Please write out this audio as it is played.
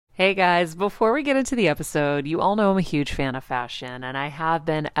Hey guys, before we get into the episode, you all know I'm a huge fan of fashion, and I have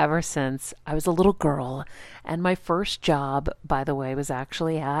been ever since I was a little girl. And my first job, by the way, was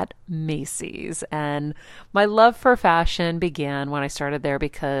actually at Macy's. And my love for fashion began when I started there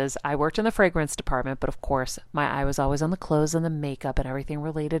because I worked in the fragrance department, but of course, my eye was always on the clothes and the makeup and everything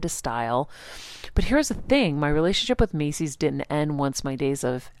related to style. But here's the thing, my relationship with Macy's didn't end once my days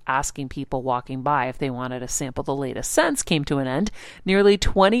of asking people walking by if they wanted to sample the latest scents came to an end. Nearly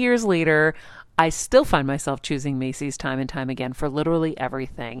 20 years later, I still find myself choosing Macy's time and time again for literally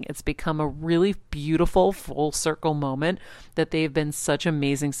everything. It's become a really beautiful full circle moment that they've been such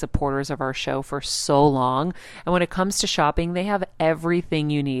amazing supporters of our show for so long. And when it comes to shopping, they have everything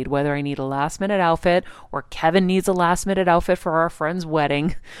you need, whether I need a last minute outfit or Kevin needs a last minute outfit for our friend's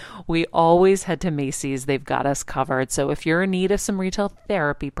wedding. We always head to Macy's. They've got us covered. So if you're in need of some retail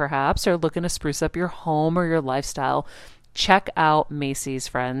therapy, perhaps, or looking to spruce up your home or your lifestyle, check out Macy's,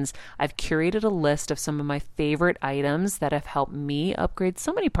 friends. I've curated a list of some of my favorite items that have helped me upgrade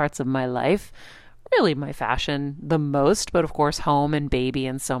so many parts of my life. Really my fashion the most, but of course home and baby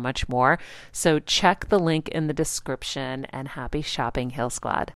and so much more. So check the link in the description and happy shopping, Heal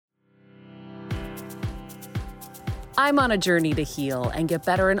Squad. I'm on a journey to heal and get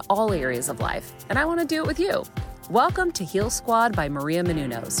better in all areas of life, and I want to do it with you. Welcome to Heal Squad by Maria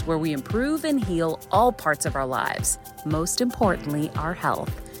Menounos, where we improve and heal all parts of our lives, most importantly, our health.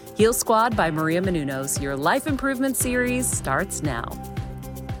 Heal Squad by Maria Menounos, your life improvement series starts now.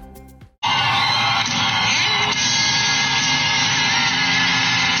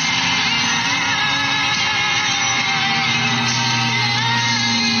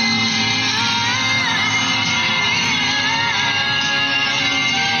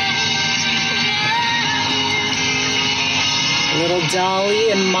 Little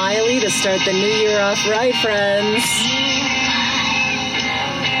Dolly and Miley to start the new year off right, friends.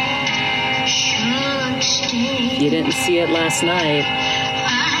 If you didn't see it last night,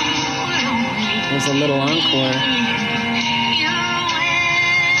 there's a little encore.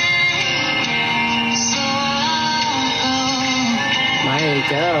 Miley,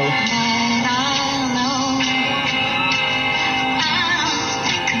 go.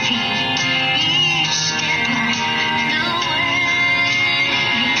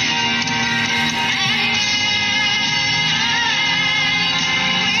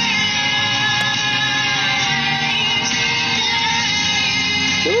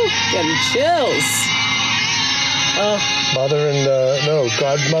 Getting chills. Mother and,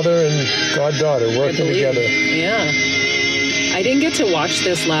 godmother and goddaughter working together. Yeah. I didn't get to watch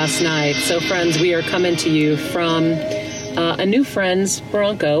this last night. So, friends, we are coming to you from a new friend's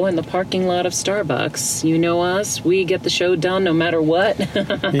Bronco in the parking lot of Starbucks. You know us. We get the show done no matter what.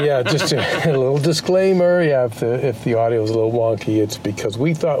 Yeah, just a little disclaimer. Yeah, if the audio is a little wonky, it's because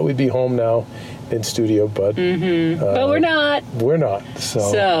we thought we'd be home now in studio, but but we're not. We're not.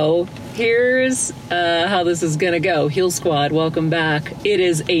 So here's how this is going to go. Heal Squad, welcome back. It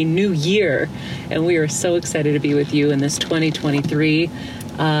is a new year, and we are so excited to be with you in this 2023.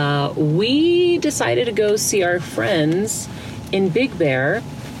 We decided to go see our friends in Big Bear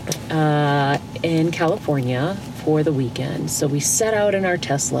in California for the weekend. So we set out in our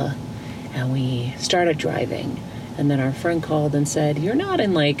Tesla, and we started driving. And then our friend called and said, "You're not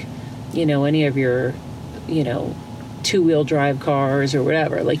in any of your, two-wheel drive cars or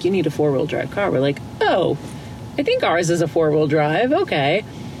whatever. Like, you need a four-wheel drive car." We're like, "Oh, I think ours is a four-wheel drive. Okay."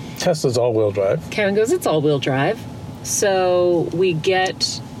 Tesla's all-wheel drive. Kevin goes, "It's all-wheel drive." So we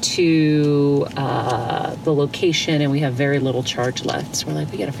get to the location and we have very little charge left. So we're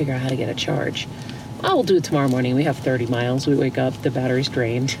like, we got to figure out how to get a charge. "Oh, we'll do it tomorrow morning. We have 30 miles. We wake up, the battery's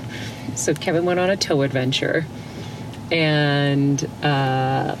drained." So Kevin went on a tow adventure. And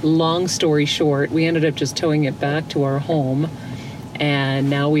long story short, we ended up just towing it back to our home. And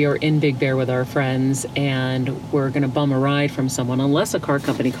now we are in Big Bear with our friends, and we're going to bum a ride from someone, unless a car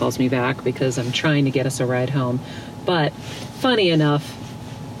company calls me back, because I'm trying to get us a ride home. But funny enough,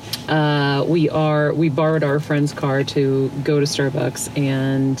 we borrowed our friend's car to go to Starbucks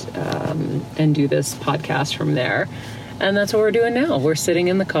and do this podcast from there. And that's what we're doing now. We're sitting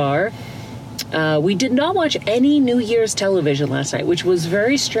in the car. We did not watch any New Year's television last night, which was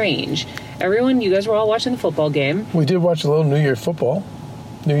very strange. Everyone, you guys were all watching the football game. We did watch a little New Year's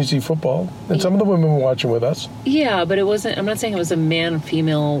Eve football, and some of the women were watching with us. Yeah, but it wasn't, I'm not saying it was a man,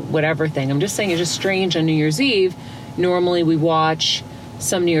 female, whatever thing. I'm just saying it's just strange on New Year's Eve. Normally we watch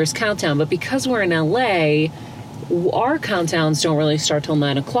some New Year's countdown, but because we're in LA, our countdowns don't really start till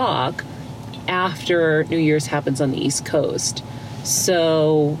 9 o'clock after New Year's happens on the East Coast.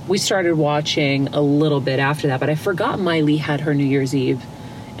 So we started watching a little bit after that, but I forgot Miley had her New Year's Eve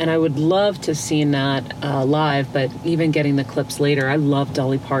And I would love to have seen that live, but even getting the clips later, I love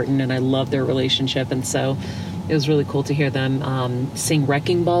Dolly Parton and I love their relationship. And so it was really cool to hear them sing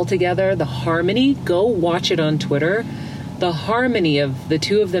Wrecking Ball together. The harmony, go watch it on Twitter. The harmony of the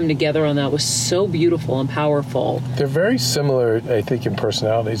two of them together on that was so beautiful and powerful. They're very similar, I think, in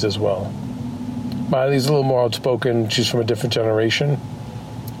personalities as well. Miley's a little more outspoken. She's from a different generation.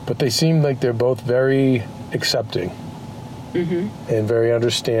 But they seem like they're both very accepting and very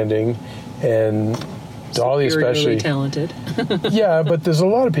understanding. And Dolly especially. Talented. Yeah, but there's a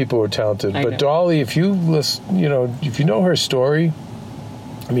lot of people who are talented. But Dolly, if you listen, if you know her story,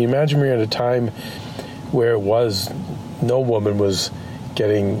 I mean, imagine we're at a time where no woman was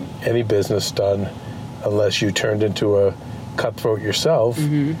getting any business done unless you turned into a cutthroat yourself.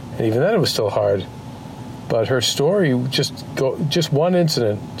 And even then it was still hard. But her story, just one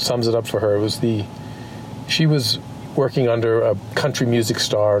incident sums it up for her. She was working under a country music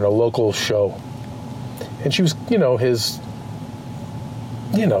star in a local show. And she was, his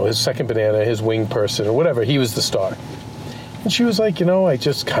second banana, his wing person or whatever. He was the star. And she was like, I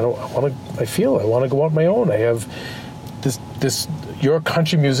just kind of I want to go out on my own. I have this, your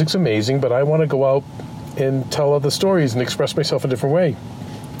country music's amazing, but I want to go out and tell other stories and express myself a different way.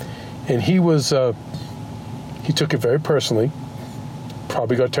 And he was, he took it very personally,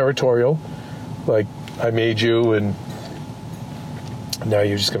 probably got territorial, like, I made you and now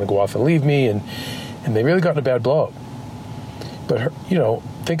you're just going to go off and leave me. And they really got in a bad blow. But,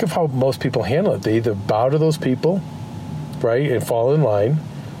 think of how most people handle it. They either bow to those people, right, and fall in line,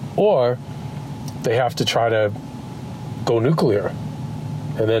 or they have to try to go nuclear.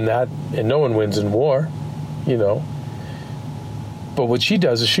 And no one wins in war, But what she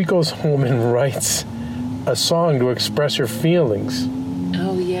does is she goes home and writes a song to express her feelings.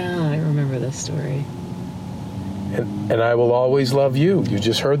 Oh, yeah, I remember this story. And I will always love you. You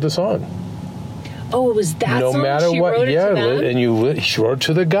just heard the song. Oh, it was that no song? Matter she what, wrote it to them? And she wrote it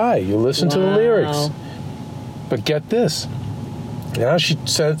to the guy. You listen to the lyrics. But get this. Now she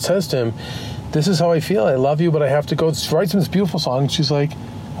says to him, this is how I feel. I love you, but I have to go. She writes him this beautiful song. She's like,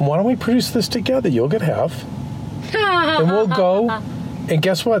 why don't we produce this together? You'll get half. And we'll go. And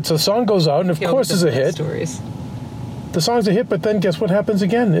guess what? So the song goes out, and of course it's a hit. Stories. The song's a hit, but then guess what happens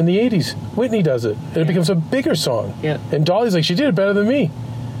again in the 80s? Whitney does it, and it becomes a bigger song. Yeah. And Dolly's like, she did it better than me.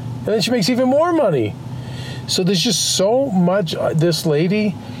 And then she makes even more money. So there's just so much, this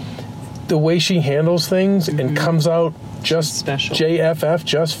lady, the way she handles things and comes out just special. JFF,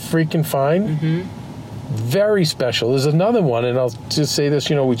 just freaking fine. Very special. There's another one, and I'll just say this,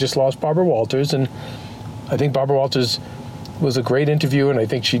 we just lost Barbara Walters, and I think Barbara Walters was a great interviewer, and I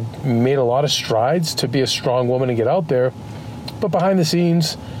think she made a lot of strides to be a strong woman and get out there. But behind the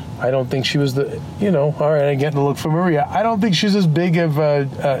scenes, I don't think she was all right, I'm getting a look from Maria. I don't think she's as big of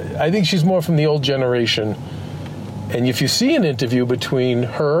I think she's more from the old generation. And if you see an interview between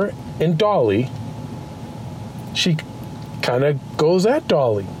her and Dolly, she kind of goes at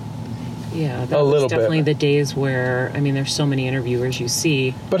Dolly. Yeah, that was definitely the days where, there's so many interviewers you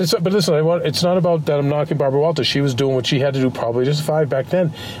see. But listen, it's not about that I'm knocking Barbara Walters. She was doing what she had to do probably just fine back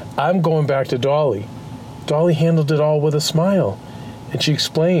then. I'm going back to Dolly. Dolly handled it all with a smile. And she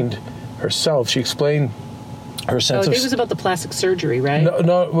explained herself. She explained her sense of... it was about the plastic surgery, right?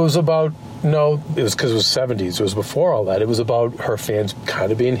 No, it was about... No, it was because it was 70s. It was before all that. It was about her fans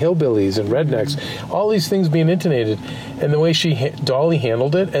kind of being hillbillies and rednecks. All these things being intonated. And the way Dolly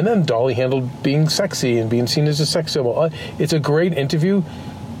handled it, and then Dolly handled being sexy and being seen as a sex symbol. It's a great interview,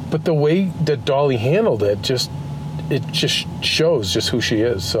 but the way that Dolly handled it just shows just who she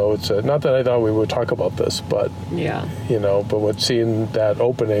is. So it's not that I thought we would talk about this, but yeah, but seeing that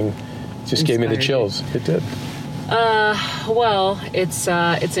opening just gave me the chills. It did. Well, it's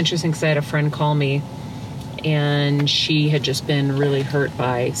interesting because I had a friend call me, and she had just been really hurt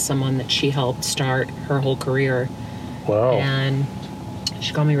by someone that she helped start her whole career. Wow. And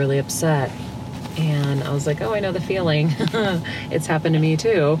she called me really upset. And I was like, oh, I know the feeling. It's happened to me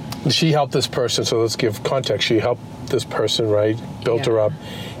too. She helped this person, so let's give context. She helped this person, right? Built her up,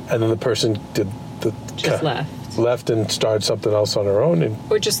 and then the person left and started something else on her own,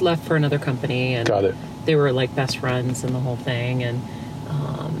 or just left for another company. And got it. They were like best friends and the whole thing, and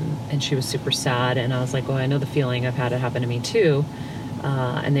she was super sad. And I was like, well, I know the feeling. I've had it happen to me too.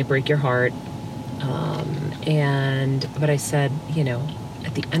 And they break your heart. But I said,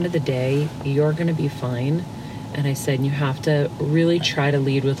 at the end of the day, you're going to be fine. And I said, you have to really try to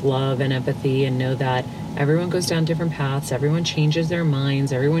lead with love and empathy and know that everyone goes down different paths. Everyone changes their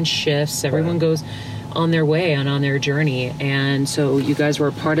minds. Everyone shifts. Everyone goes on their way and on their journey. And so you guys were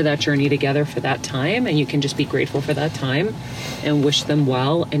a part of that journey together for that time, and you can just be grateful for that time and wish them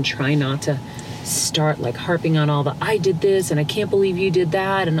well, and try not to start like harping on all the I did this and I can't believe you did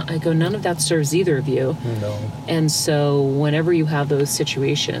that, and I go, none of that serves either of you. No. And so whenever you have those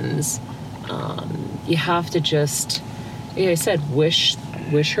situations, you have to just, like I said, wish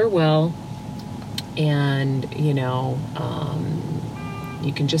her well. And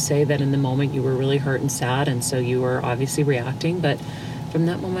you can just say that in the moment you were really hurt and sad, and so you were obviously reacting, but from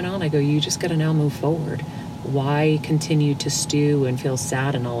that moment on, I go, you just got to now move forward. Why continue to stew and feel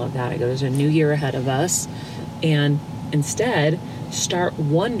sad and all of that? I go, there's a new year ahead of us, and instead start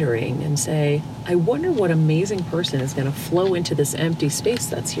wondering and say, I wonder what amazing person is going to flow into this empty space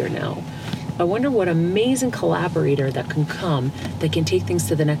that's here now. I wonder what amazing collaborator that can come, that can take things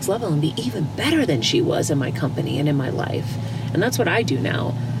to the next level and be even better than she was in my company and in my life. And that's what I do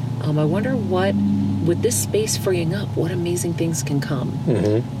now. I wonder what, with this space freeing up, what amazing things can come.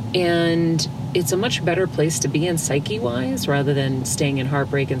 Mm-hmm. And it's a much better place to be in psyche-wise rather than staying in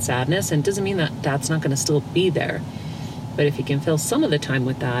heartbreak and sadness. And it doesn't mean that that's not going to still be there. But if you can fill some of the time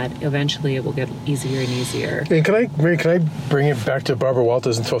with that, eventually it will get easier and easier. And can I bring it back to Barbara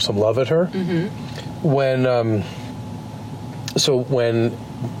Walters and throw some love at her? Mm-hmm. When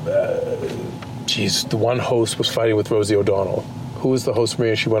the one host was fighting with Rosie O'Donnell. Who was the host,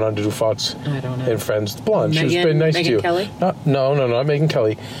 Maria? She went on to do Fox I don't know. and Friends. The blonde. She's been nice to you. Megyn Kelly? Not Megyn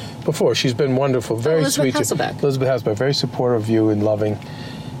Kelly. Before, she's been wonderful. Very sweet. Elizabeth Hasselbeck. Very supportive of you and loving.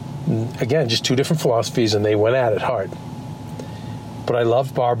 Again, just two different philosophies, and they went at it hard. But I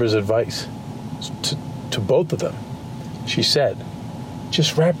loved Barbara's advice to both of them. She said,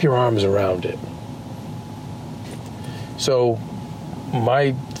 just wrap your arms around it. So,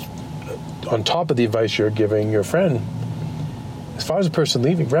 on top of the advice you're giving your friend, as far as a person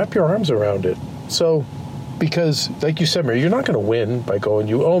leaving, wrap your arms around it. So, because, like you said, Mary, you're not going to win by going,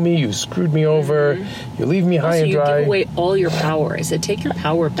 you owe me, you screwed me over, you leave me high and dry. You give away all your power. I said, take your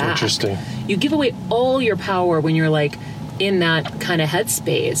power back. Interesting. You give away all your power when you're like in that kind of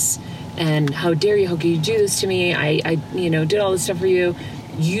headspace. And how dare you? How can you do this to me? I did all this stuff for you.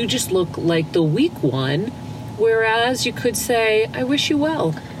 You just look like the weak one. Whereas you could say, I wish you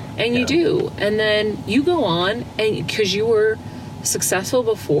well. And you do. And then you go on, and because you were successful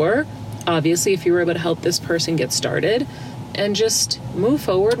before, obviously, if you were able to help this person get started, and just move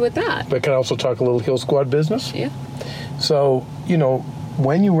forward with that. But can I also talk a little Heal Squad business? Yeah. So,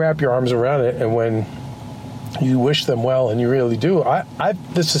 when you wrap your arms around it and when you wish them well, and you really do,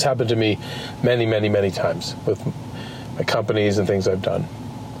 this has happened to me many, many, many times with my companies and things I've done.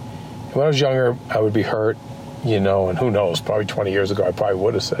 And when I was younger, I would be hurt, and who knows, probably 20 years ago, I probably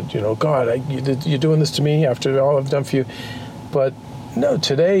would have said, God, you're doing this to me after all I've done for you. But no,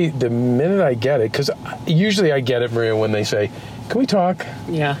 today, the minute I get it, because usually I get it, Maria, when they say, can we talk?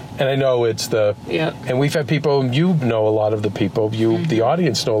 Yeah. And I know it's and we've had people, you know a lot of the people, the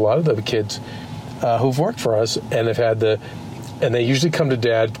audience know a lot of the kids who've worked for us and have had and they usually come to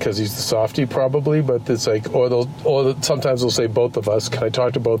Dad because he's the softie probably, but it's like, or sometimes they'll say both of us, can I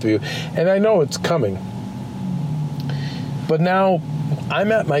talk to both of you? And I know it's coming. But now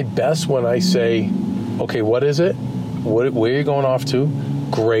I'm at my best when I say, okay, what is it? Where are you going off to?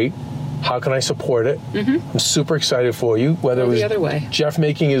 Great. How can I support it? Mm-hmm. I'm super excited for you. Whether it was the other way. Jeff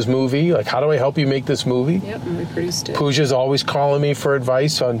making his movie, like how do I help you make this movie? Yep, and we produced it. Pooja's always calling me for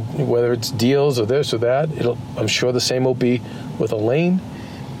advice on whether it's deals or this or that. I'm sure the same will be with Elaine.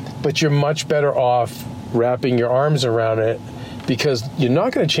 But you're much better off wrapping your arms around it because you're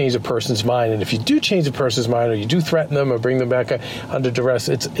not going to change a person's mind. And if you do change a person's mind or you do threaten them or bring them back under duress,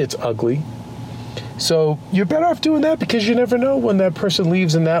 it's ugly. So you're better off doing that because you never know when that person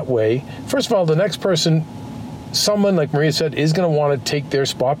leaves in that way. First of all, the next person, someone like Maria said, is going to want to take their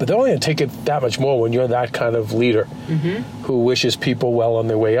spot, but they're only going to take it that much more when you're that kind of leader who wishes people well on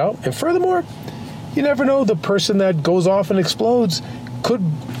their way out. And furthermore, you never know, the person that goes off and explodes could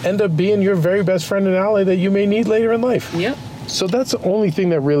end up being your very best friend and ally that you may need later in life. Yep. So that's the only thing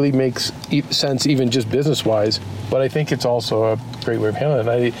that really makes sense, even just business-wise. But I think it's also a great way of handling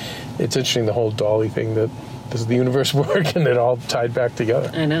it. It's interesting, the whole Dolly thing, that does the universe work and it all tied back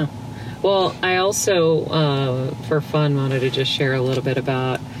together. I know. Well, I also, for fun, wanted to just share a little bit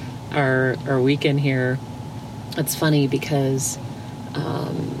about our weekend here. It's funny because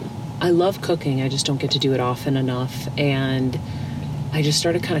I love cooking. I just don't get to do it often enough. And I just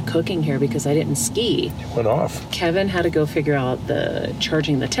started kind of cooking here because I didn't ski. It went off. Kevin had to go figure out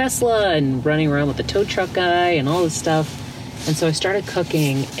charging the Tesla and running around with the tow truck guy and all this stuff. And so I started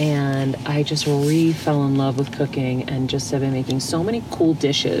cooking, and I just fell in love with cooking, and just have been making so many cool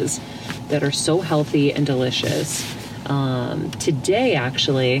dishes that are so healthy and delicious. Today,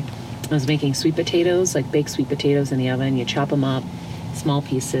 actually, I was making sweet potatoes, like baked sweet potatoes in the oven. You chop them up, small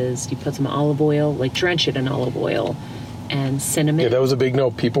pieces. You put some olive oil, like drench it in olive oil, and cinnamon. Yeah, that was a big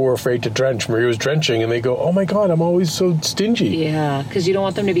no. People were afraid to drench. Maria was drenching, and they go, "Oh my God, I'm always so stingy." Yeah, because you don't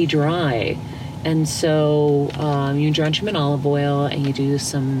want them to be dry. And so you drench them in olive oil, and you do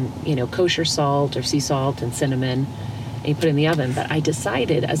some, kosher salt or sea salt and cinnamon, and you put it in the oven. But I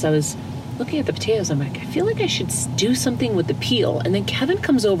decided, as I was looking at the potatoes, I'm like, I feel like I should do something with the peel. And then Kevin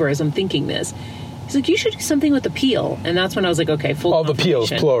comes over as I'm thinking this. He's like, you should do something with the peel. And that's when I was like, okay, full all the peels,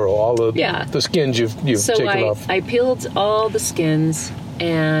 plural, all the skins you've taken off. I peeled all the skins,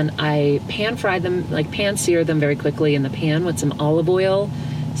 and I pan-fried them, like pan-seared them very quickly in the pan with some olive oil,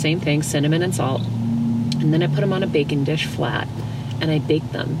 same thing, cinnamon and salt. And then I put them on a baking dish flat, and I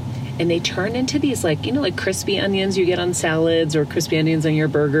baked them. And they turn into these, like crispy onions you get on salads, or crispy onions on your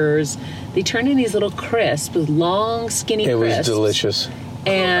burgers. They turn into these little crisps, long, skinny crisps. It was delicious.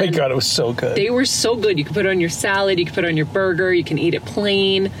 And oh my God, it was so good. They were so good. You could put it on your salad. You could put it on your burger. You can eat it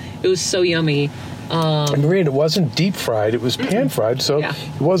plain. It was so yummy. Maria, it wasn't deep fried. It was pan fried, so it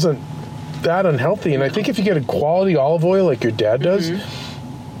wasn't that unhealthy. And I think if you get a quality olive oil like your dad does,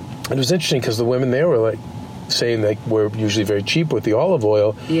 it was interesting because the women there were like saying like we're usually very cheap with the olive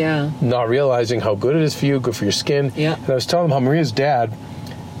oil. Yeah. Not realizing how good it is for you, good for your skin. Yeah. And I was telling them how Maria's dad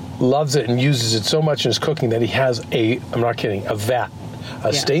loves it and uses it so much in his cooking that he has I'm not kidding, a vat.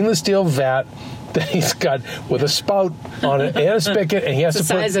 A stainless steel vat that he's got with a spout on it and a spigot, and he has the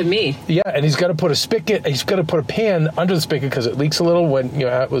size of me. Yeah, and he's got to put a spigot. He's got to put a pan under the spigot because it leaks a little when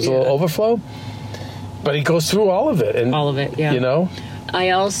it was a little overflow. But he goes through all of it, and all of it. Yeah.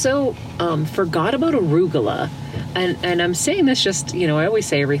 I also forgot about arugula, and I'm saying this just I always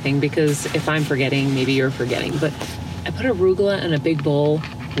say everything because if I'm forgetting, maybe you're forgetting. But I put arugula in a big bowl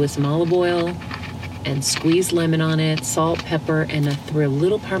with some olive oil and squeezed lemon on it, salt, pepper, and I threw a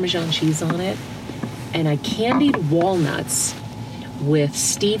little Parmesan cheese on it. And I candied walnuts with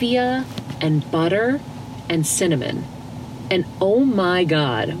stevia and butter and cinnamon. And oh my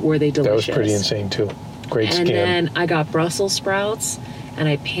God, were they delicious. That was pretty insane too. Great scam. And then I got Brussels sprouts, and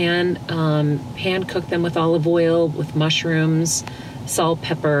I pan cooked them with olive oil, with mushrooms, salt,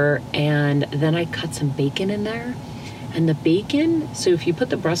 pepper, and then I cut some bacon in there. And the bacon, so if you put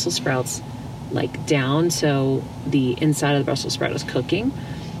the Brussels sprouts like down so the inside of the Brussels sprout is cooking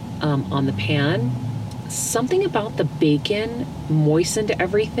on the pan, something about the bacon moistened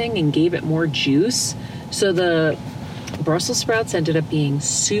everything and gave it more juice. So the Brussels sprouts ended up being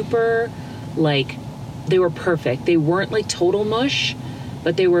super, they were perfect. They weren't like total mush,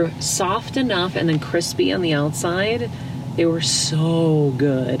 but they were soft enough and then crispy on the outside. They were so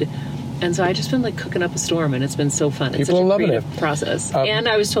good. And so I just been cooking up a storm, and it's been so fun. It's People such are a loving creative process. And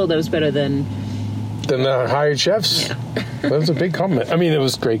I was told I was better than the hired chefs. Yeah. That was a big compliment. I mean, it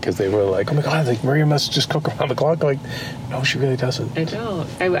was great because they were like, "Oh my God, Maria must just cook around the clock." Like, no, she really doesn't. I don't.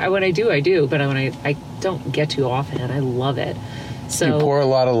 When I do. But when I don't get to often, and I love it. So you pour a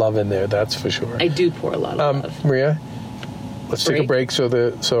lot of love in there, that's for sure. I do pour a lot of love. Maria, let's take a break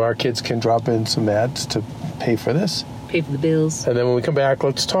so our kids can drop in some ads to pay for this. Pay for the bills. And then when we come back,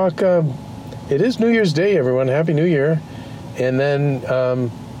 let's talk. It is New Year's Day, everyone. Happy New Year. And then,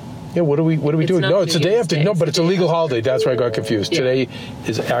 what are we doing? No, it's the day after. No, but it's a legal holiday. That's where I got confused. Yeah. Today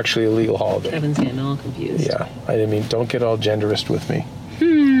is actually a legal holiday. Kevin's getting all confused. Yeah, don't get all genderist with me.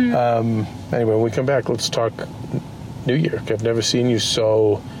 Anyway, when we come back, let's talk New Year. I've never seen you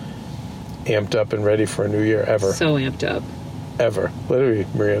so amped up and ready for a new year ever. So amped up. Ever. Literally,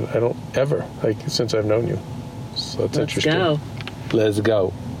 Maria, I don't ever, since I've known you. So that's interesting. Let's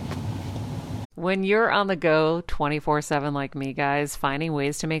go. When you're on the go 24/7 like me, guys, finding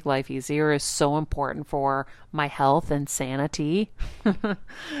ways to make life easier is so important for my health and sanity.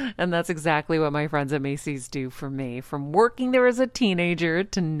 And that's exactly what my friends at Macy's do for me. From working there as a teenager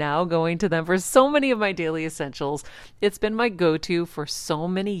to now going to them for so many of my daily essentials, it's been my go-to for so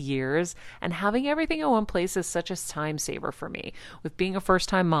many years. And having everything in one place is such a time saver for me. With being a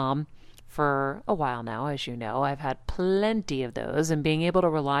first-time mom, for a while now, as you know, I've had plenty of those, and being able to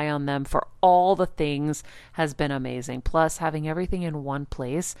rely on them for all the things has been amazing. Plus, having everything in one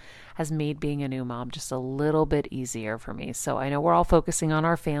place has made being a new mom just a little bit easier for me. So I know we're all focusing on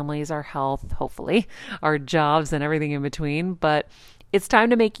our families, our health, hopefully, our jobs and everything in between, but It's time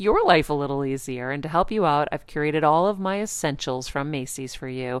to make your life a little easier, and to help you out, I've curated all of my essentials from Macy's for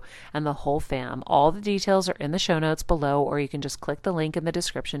you and the whole fam. All the details are in the show notes below, or you can just click the link in the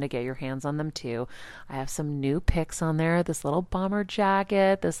description to get your hands on them too. I have some new picks on there, this little bomber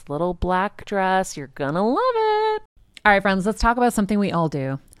jacket, this little black dress. You're gonna love it. All right, friends, let's talk about something we all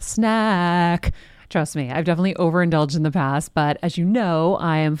do. Snack. Trust me, I've definitely overindulged in the past, but as you know,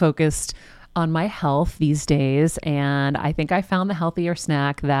 I am focused on my health these days, and I think I found the healthier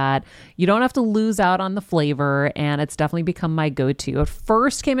snack that you don't have to lose out on the flavor, and it's definitely become my go-to. It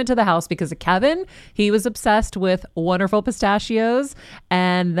first came into the house because of Kevin. He was obsessed with Wonderful Pistachios,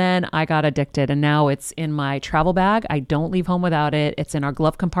 and then I got addicted, and now it's in my travel bag. I don't leave home without it. It's in our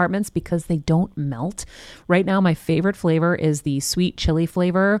glove compartments because they don't melt. Right now, my favorite flavor is the sweet chili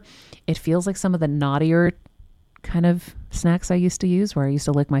flavor. It feels like some of the naughtier kind of snacks I used to use, where I used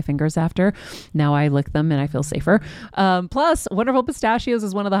to lick my fingers after. Now I lick them and I feel safer. Plus, Wonderful Pistachios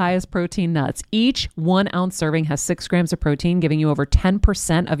is one of the highest protein nuts. Each 1 ounce serving has 6 grams of protein, giving you over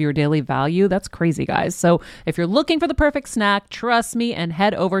 10% of your daily value. That's crazy, guys. So if you're looking for the perfect snack, trust me and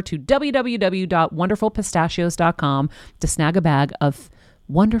head over to www.wonderfulpistachios.com to snag a bag of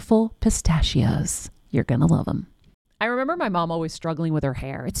Wonderful Pistachios. You're going to love them. I remember my mom always struggling with her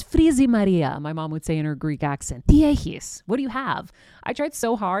hair. It's Frizi Maria, my mom would say in her Greek accent. Diehis, what do you have? I tried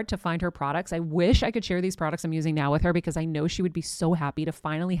so hard to find her products. I wish I could share these products I'm using now with her because I know she would be so happy to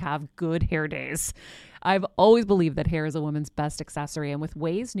finally have good hair days. I've always believed that hair is a woman's best accessory, and with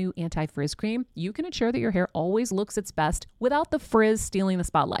Ouai's new anti-frizz cream, you can ensure that your hair always looks its best without the frizz stealing the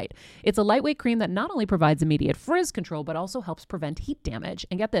spotlight. It's a lightweight cream that not only provides immediate frizz control, but also helps prevent heat damage.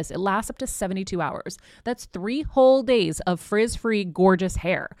 And get this, it lasts up to 72 hours. That's 3 whole days of frizz-free, gorgeous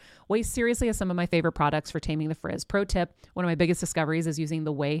hair. Ouai seriously has some of my favorite products for taming the frizz. Pro tip, one of my biggest discoveries is using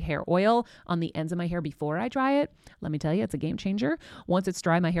the Ouai hair oil on the ends of my hair before I dry it. Let me tell you, it's a game changer. Once it's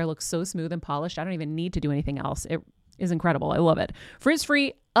dry, my hair looks so smooth and polished, I don't even need to do anything else. It is incredible. I love it.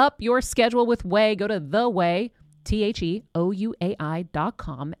 Frizz-free, up your schedule with Ouai. Go to the Ouai,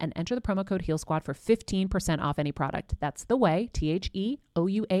 TheOuai.com, and enter the promo code HealSquad for 15% off any product. That's the Ouai,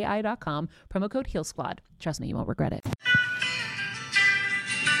 TheOuai.com, promo code HealSquad. Trust me, you won't regret it.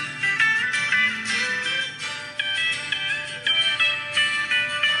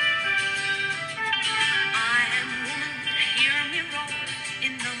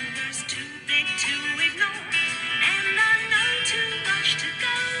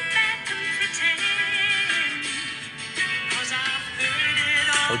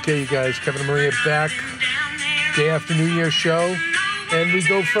 Okay, you guys, Kevin and Maria back, day after New Year's show, and we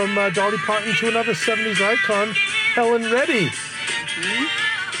go from Dolly Parton to another 70s icon, Helen Reddy.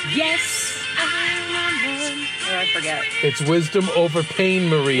 Mm-hmm. Yes, I forget. It's Wisdom Over Pain,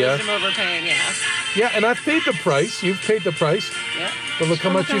 Maria. Wisdom Over Pain, yeah. Yeah, and I've paid the price. You've paid the price. Yeah. But look how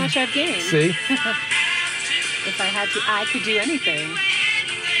much I've gained. See? If I had to, I could do anything.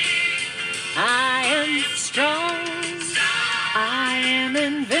 I am strong. I am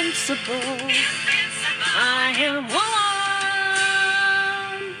invincible. I am one.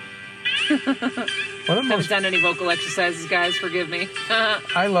 I haven't done any vocal exercises, guys. Forgive me.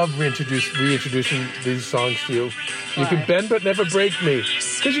 I love reintroducing these songs to you. Why? You can bend but never break me.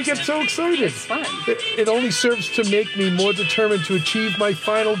 Because you get so excited. It's fun. It only serves to make me more determined to achieve my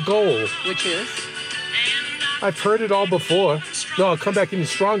final goal. Which is? I've heard it all before. No, I'll come back even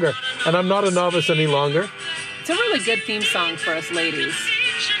stronger. And I'm not a novice any longer. It's a really good theme song for us ladies.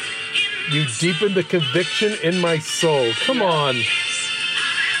 You deepen the conviction in my soul. Come on.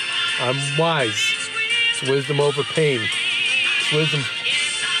 I'm wise. It's wisdom over pain. It's wisdom.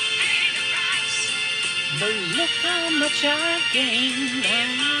 But look how much I've gained.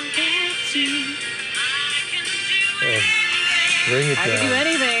 Bring it down. I can do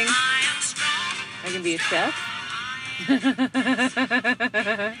anything. I can be a chef.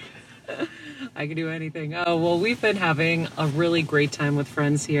 I can do anything. Oh, well, we've been having a really great time with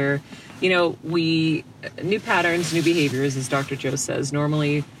friends here. You know, new patterns, new behaviors, as Dr. Joe says.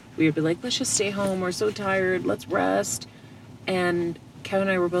 Normally, we would be like, let's just stay home. We're so tired. Let's rest. And Kevin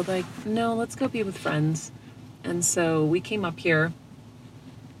and I were both like, no, let's go be with friends. And so we came up here,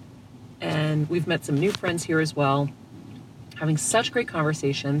 and we've met some new friends here as well, having such great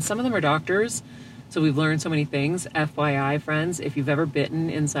conversations. Some of them are doctors, so we've learned so many things. FYI, friends, if you've ever bitten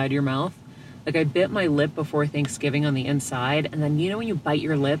inside your mouth, like I bit my lip before Thanksgiving on the inside, and then you know when you bite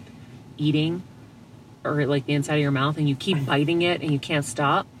your lip eating, or like the inside of your mouth, and you keep biting it and you can't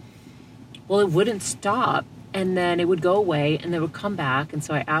stop? Well, it wouldn't stop, and then it would go away, and then it would come back. And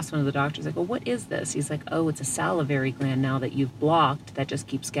so I asked one of the doctors, I go, what is this? He's like, oh, it's a salivary gland now that you've blocked that just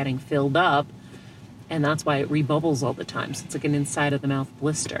keeps getting filled up. and that's why it rebubbles all the time. So it's like an inside of the mouth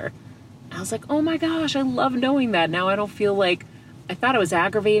blister. I was like, oh my gosh, I love knowing that. Now I don't feel like, I thought I was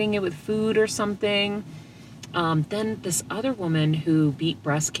aggravating it with food or something. Then this other woman who beat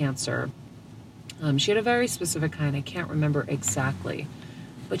breast cancer, she had a very specific kind, I can't remember exactly,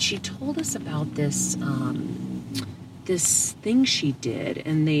 but she told us about this this thing she did,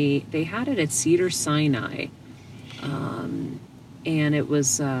 and they had it at Cedars-Sinai, and it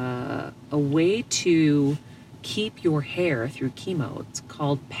was a way to keep your hair through chemo. It's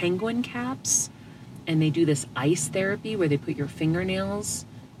called penguin caps, and they do this ice therapy where they put your fingernails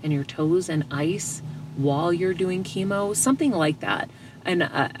and your toes in ice while you're doing chemo, something like that. And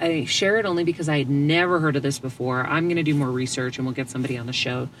I share it only because I had never heard of this before. I'm going to do more research and we'll get somebody on the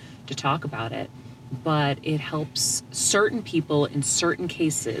show to talk about it. But it helps certain people in certain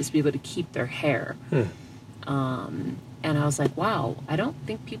cases be able to keep their hair. And I was like, wow, I don't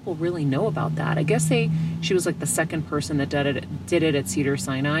think people really know about that. I guess she was like the second person that did it at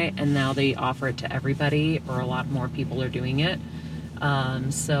Cedars-Sinai, and now they offer it to everybody, or a lot more people are doing it.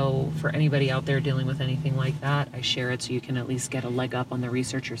 So for anybody out there dealing with anything like that, I share it so you can at least get a leg up on the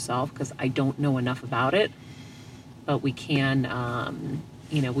research yourself, because I don't know enough about it. But we can,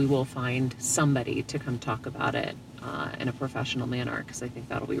 we will find somebody to come talk about it in a professional manner, because I think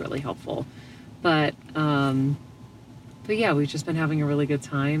that'll be really helpful. But yeah, we've just been having a really good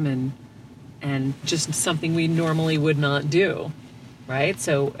time, and just something we normally would not do, right?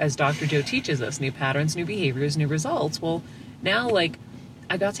 So as Dr. Joe teaches us, new patterns, new behaviors, new results. Well, now, like,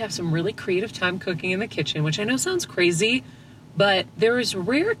 I got to have some really creative time cooking in the kitchen, which I know sounds crazy, but there is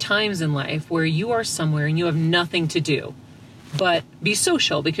rare times in life where you are somewhere and you have nothing to do but be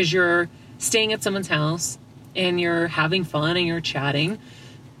social, because you're staying at someone's house and you're having fun and you're chatting.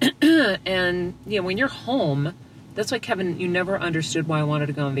 And, when you're home, that's why, Kevin, you never understood why I wanted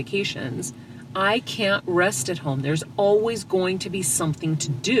to go on vacations. I can't rest at home. There's always going to be something to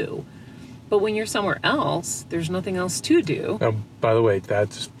do. But when you're somewhere else, there's nothing else to do. Now, by the way,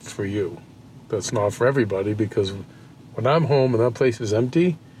 that's for you. That's not for everybody, because when I'm home and that place is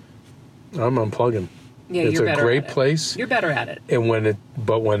empty, I'm unplugging. Yeah, it's you're better a great at it. place. You're better at it. And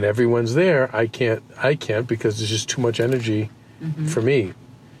when everyone's there, I can't because there's just too much energy for me.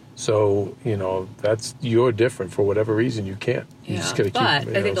 So, that's, you're different for whatever reason. You can't. You just got to keep.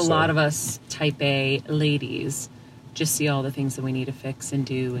 But I think a lot of us type A ladies just see all the things that we need to fix and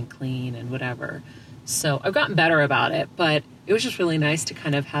do and clean and whatever. So I've gotten better about it, but it was just really nice to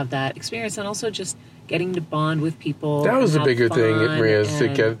kind of have that experience, and also just getting to bond with people. That was the bigger thing, Maria,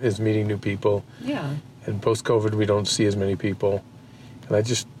 is meeting new people. Yeah. And post-COVID, we don't see as many people. And I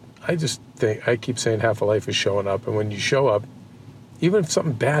just think, I keep saying half a life is showing up. And when you show up, even if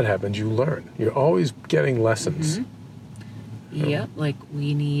something bad happens, you learn. You're always getting lessons. Yep, like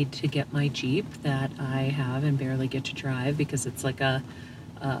we need to get my Jeep that I have and barely get to drive, because it's like a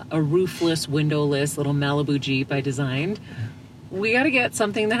roofless, windowless little Malibu Jeep I designed. We got to get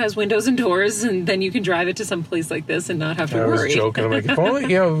something that has windows and doors, and then you can drive it to some place like this and not have to worry. I was joking. I'm like, if only,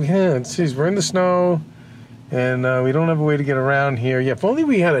 geez, we're in the snow, and we don't have a way to get around here. Yeah, if only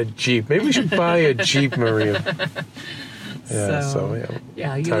we had a Jeep. Maybe we should buy a Jeep, Maria.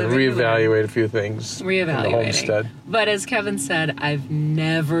 Yeah, you time to reevaluate a few things. Reevaluating. In the homestead. But as Kevin said, I've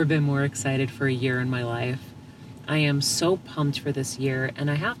never been more excited for a year in my life. I am so pumped for this year,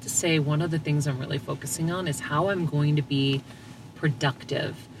 and I have to say, one of the things I'm really focusing on is how I'm going to be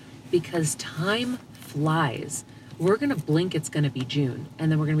productive, because time flies. We're going to blink, it's going to be June,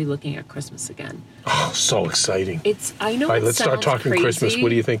 and then we're going to be looking at Christmas again. Oh, so exciting. I know. All right, let's start talking crazy. Christmas.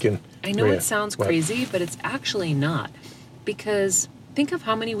 What are you thinking? I know it sounds crazy, but it's actually not. Because think of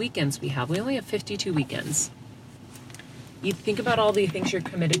how many weekends we have. We only have 52 weekends. You think about all the things you're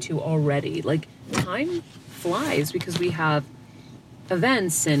committed to already. Like, time flies because we have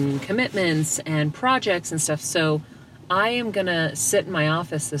events and commitments and projects and stuff. So I am going to sit in my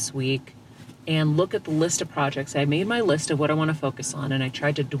office this week and look at the list of projects. I made my list of what I want to focus on, and I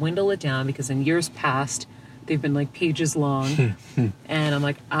tried to dwindle it down, because in years past, they've been like pages long. And I'm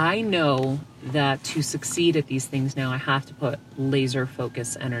like, I know that to succeed at these things now, I have to put laser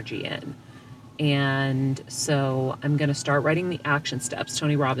focus energy in. And so I'm going to start writing the action steps.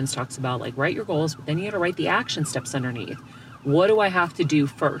 Tony Robbins talks about, like, write your goals, but then you got to write the action steps underneath. What do I have to do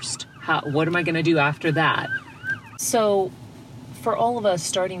first? What am I going to do after that? So for all of us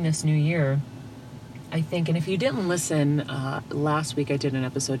starting this new year, I think, and if you didn't listen, last week I did an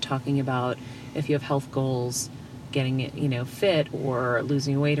episode talking about if you have health goals, getting it, fit or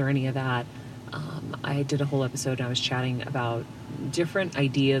losing weight or any of that. I did a whole episode and I was chatting about different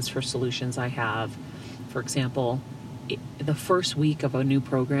ideas for solutions I have. For example, the first week of a new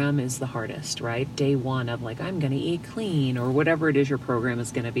program is the hardest, right? Day one of like, I'm going to eat clean or whatever it is your program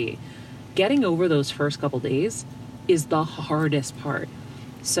is going to be. Getting over those first couple days is the hardest part.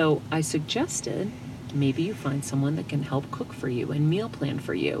 So I suggested maybe you find someone that can help cook for you and meal plan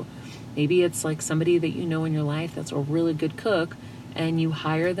for you. Maybe it's like somebody that you know in your life that's a really good cook, and you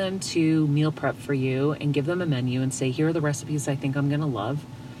hire them to meal prep for you and give them a menu and say, here are the recipes I think I'm going to love.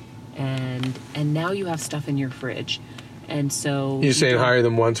 And now you have stuff in your fridge. And so You're saying hire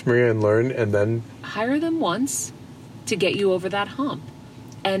them once, Maria, and learn, and then hire them once to get you over that hump.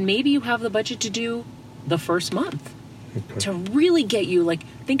 And maybe you have the budget to do the first month to really get you, like,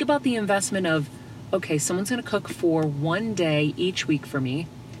 think about the investment of, okay, someone's going to cook for one day each week for me.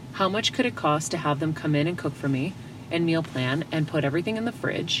 How much could it cost to have them come in and cook for me and meal plan and put everything in the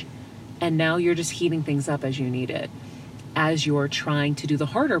fridge? And now you're just heating things up as you need it. As you're trying to do the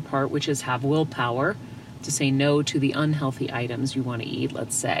harder part, which is have willpower to say no to the unhealthy items you want to eat,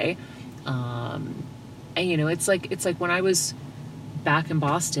 let's say. And you know, it's like when I was back in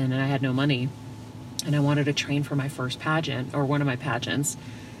Boston and I had no money and I wanted to train for my first pageant or one of my pageants.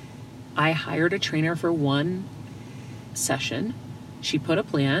 I hired a trainer for one session. She put a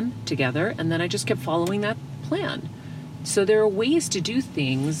plan together and then I just kept following that plan. So there are ways to do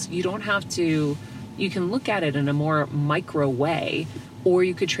things. You don't have to, you can look at it in a more micro way, or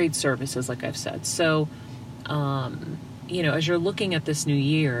you could trade services, like I've said. So, you know, as you're looking at this new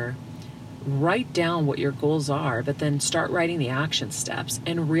year, write down what your goals are, but then start writing the action steps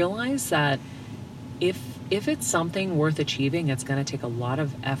and realize that if it's something worth achieving, it's going to take a lot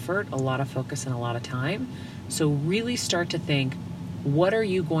of effort, a lot of focus, and a lot of time. So really start to think, what are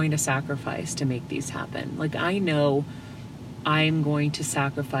you going to sacrifice to make these happen? Like, I know I'm going to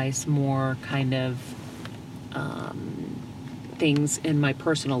sacrifice more kind of things in my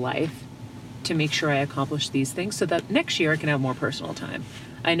personal life to make sure I accomplish these things so that next year I can have more personal time.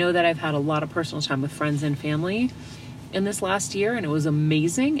 I know that I've had a lot of personal time with friends and family in this last year, and it was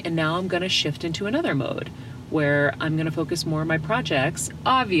amazing. And now I'm going to shift into another mode where I'm going to focus more on my projects.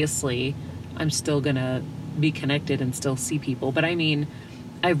 Obviously, I'm still going to be connected and still see people, but I mean,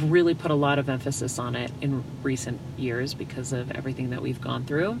 I've really put a lot of emphasis on it in recent years because of everything that we've gone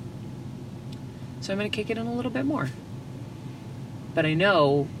through. So I'm going to kick it in a little bit more. But I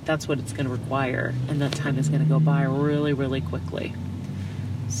know that's what it's going to require, and that time is going to go by really, really quickly.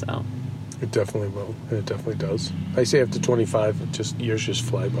 So it definitely will, and it definitely does. I say after 25, years just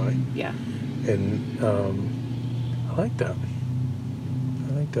fly by. Yeah. And I like that.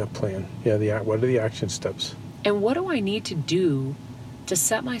 I like that plan. Yeah, what are the action steps? And what do I need to do to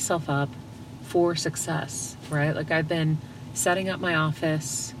set myself up for success, right? Like, I've been setting up my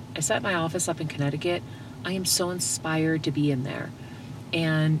office. I set my office up in Connecticut. I am so inspired to be in there.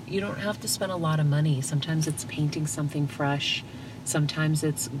 And you don't have to spend a lot of money. Sometimes it's painting something fresh. Sometimes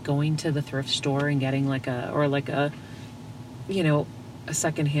it's going to the thrift store and getting a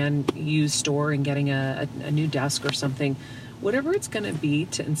secondhand used store and getting a new desk or something. Whatever it's going to be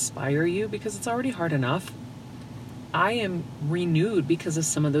to inspire you, because it's already hard enough. I am renewed because of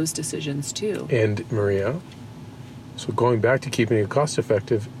some of those decisions too. And Maria, so going back to keeping it cost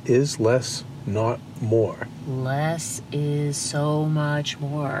effective is less, not more. Less is so much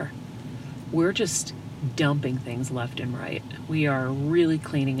more. We're just dumping things left and right. We are really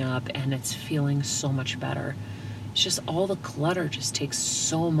cleaning up, and it's feeling so much better. It's just all the clutter just takes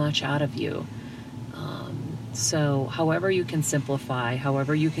so much out of you. So however you can simplify,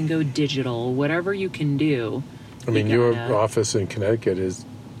 however you can go digital, whatever you can do. I mean, your office in Connecticut is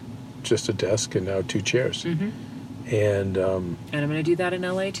just a desk and now 2 chairs. Mm-hmm. And I'm going to do that in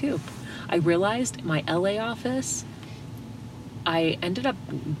LA too. I realized my LA office, I ended up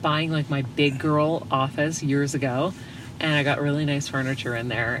buying like my big girl office years ago, and I got really nice furniture in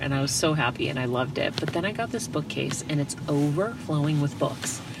there, and I was so happy and I loved it. But then I got this bookcase, and it's overflowing with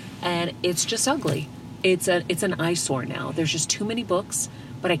books, and it's just ugly. It's an eyesore now. There's just too many books,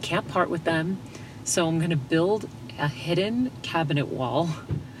 but I can't part with them. So I'm going to build a hidden cabinet wall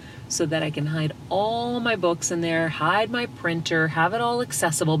so that I can hide all my books in there, hide my printer, have it all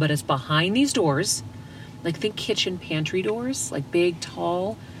accessible, but it's behind these doors. Like, think kitchen pantry doors, like big,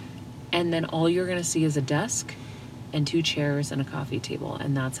 tall, and then all you're going to see is a desk and 2 chairs and a coffee table.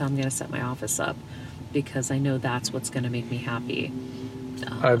 And that's how I'm going to set my office up, because I know that's what's going to make me happy.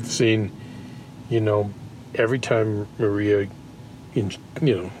 I've seen, every time Maria, you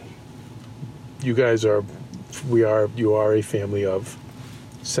are a family of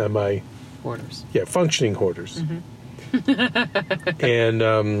hoarders. Yeah, functioning hoarders. Mm-hmm.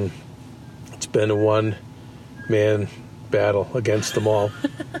 And it's been a one-man battle against them all.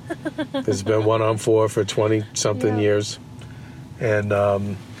 There's been 1-on-4 for 20-something years. And,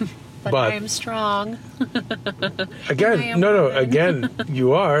 but I am strong. Again, again,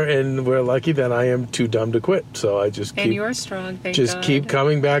 you are, and we're lucky that I am too dumb to quit. So I just keep... And you're strong, thank just God. keep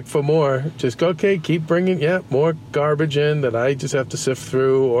coming back for more. Just go, okay, keep bringing, more garbage in that I just have to sift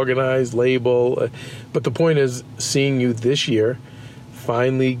through, organize, label. But the point is, seeing you this year,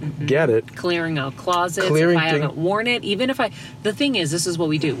 finally get it. Clearing out closets. If I haven't worn it, even if I... The thing is, this is what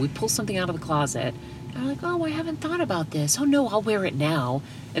we do. We pull something out of the closet, and I'm like, oh, I haven't thought about this. Oh, no, I'll wear it now.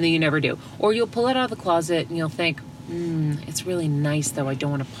 And then you never do. Or you'll pull it out of the closet, and you'll think, it's really nice, though. I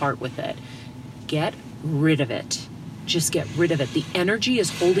don't want to part with it. Get rid of it. Just get rid of it. The energy is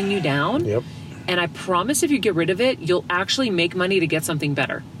holding you down. Yep. And I promise if you get rid of it, you'll actually make money to get something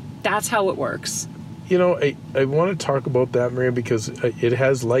better. That's how it works. You know, I want to talk about that, Maria, because it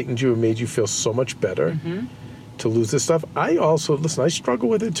has lightened you and made you feel so much better to lose this stuff. I also, listen, I struggle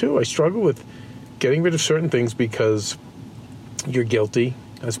with it too. I struggle with getting rid of certain things because you're guilty.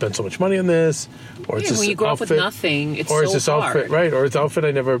 I spent so much money on this, or it's this when you grow outfit, up with nothing, it's or so it's this hard. outfit, right? Or it's outfit I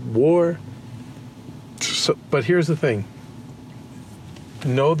never wore. So, but here's the thing: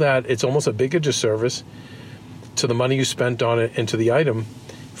 know that it's almost a bigger disservice to the money you spent on it and to the item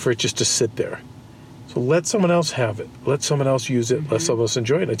for it just to sit there. So let someone else have it. Let someone else use it. Let someone else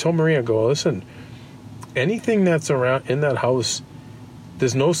enjoy it. I told Maria, I go, listen, anything that's around in that house,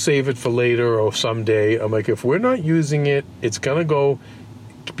 there's no save it for later or someday. I'm like, if we're not using it, it's going to go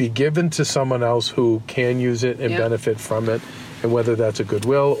be given to someone else who can use it and benefit from it, and whether that's a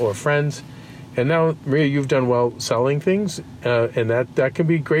Goodwill or friends. And now, Maria, you've done well selling things, and that can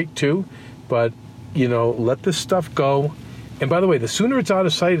be great too. But, let this stuff go. And by the way, the sooner it's out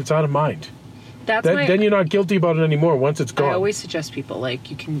of sight, it's out of mind. Then you're not guilty about it anymore once it's gone. I always suggest people,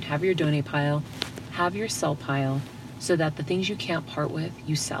 you can have your donate pile, have your sell pile, so that the things you can't part with,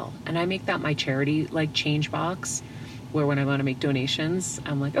 you sell. And I make that my charity, change box, where when I want to make donations,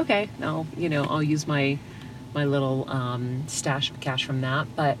 I'm like, okay, I'll use my little stash of cash from that.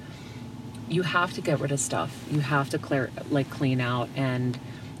 But you have to get rid of stuff. You have to clean out. And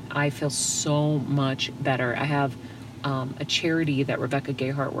I feel so much better. I have a charity that Rebecca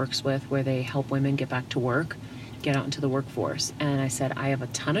Gayhart works with where they help women get back to work, get out into the workforce. And I said, I have a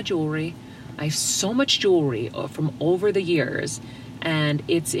ton of jewelry. I have so much jewelry from over the years, and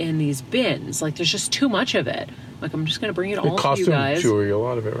it's in these bins. There's just too much of it. I'm just going to bring it all to you guys. Costume jewelry, a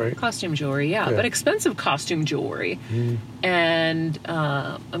lot of it, right? Costume jewelry, yeah. But expensive costume jewelry. And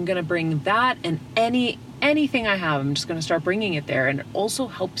I'm going to bring that and anything I have. I'm just going to start bringing it there. And it also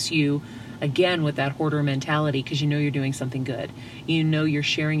helps you, again, with that hoarder mentality, because you're doing something good. You're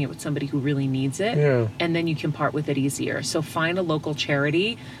sharing it with somebody who really needs it. Yeah. And then you can part with it easier. So find a local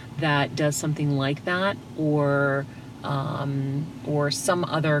charity that does something like that, or some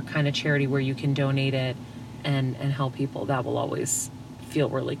other kind of charity where you can donate it and help people. That will always feel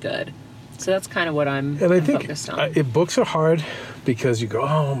really good. So that's kind of what I'm focused on. Books are hard because you go,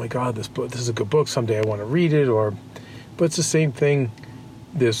 oh my God, this is a good book. Someday I want to read it. But it's the same thing.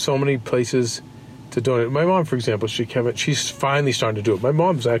 There's so many places to donate. My mom, for example, she's finally starting to do it. My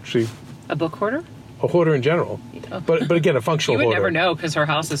mom's actually a book hoarder. A hoarder in general, but again, a functional hoarder. You would never know because her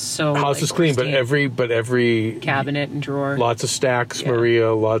house is so clean, but every cabinet and drawer, lots of stacks,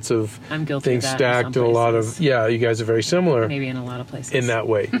 Maria, lots of things stacked, and a lot of you guys are very similar. Maybe in a lot of places in that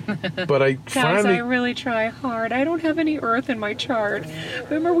way. But I really try hard. I don't have any earth in my chart.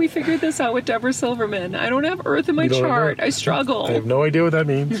 Remember, we figured this out with Deborah Silverman. I don't have earth in my chart. I struggle. I have no idea what that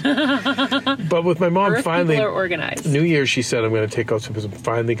means. But with my mom, finally, people are organized. New Year, she said, "I'm going to take out some because I'm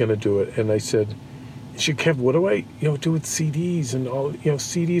finally going to do it," and I said. She kept, what do I, do with CDs and all,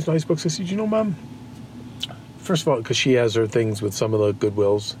 CDs, nice books. I said, Mom, first of all, because she has her things with some of the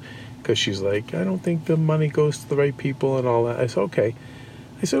Goodwills, because she's like, I don't think the money goes to the right people and all that. I said,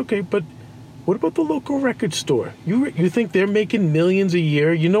 okay, but what about the local record store? You think they're making millions a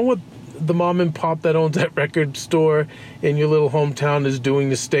year? You know what the mom and pop that owns that record store in your little hometown is doing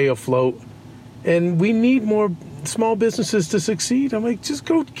to stay afloat? And we need more small businesses to succeed. I'm like, just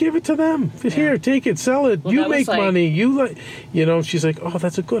go give it to them. Here, take it, sell it. Well, you make money. She's like, oh,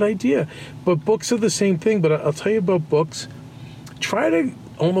 that's a good idea. But books are the same thing. But I'll tell you about books. Try to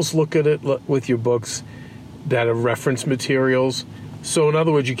almost look at it with your books that are reference materials. So in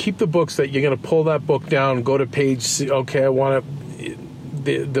other words, you keep the books that you're going to pull that book down, go to page, okay, I want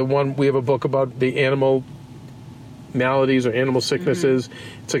to, the one, we have a book about the animal maladies or animal sicknesses.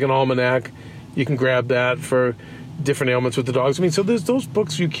 It's like an almanac. You can grab that for different ailments with the dogs. So there's those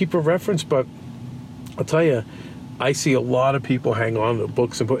books you keep a reference, but I'll tell you, I see a lot of people hang on to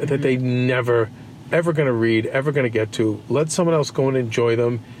books and that they never ever going to read, ever going to get to. Let someone else go and enjoy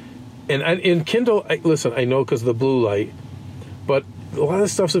them. And in Kindle, listen, I know because of the blue light, but a lot of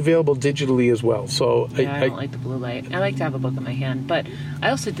stuff's available digitally as well. So yeah, I don't like the blue light. I like to have a book in my hand, but I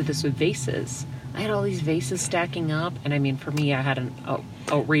also did this with vases. I had all these vases stacking up, and I mean, for me, I had an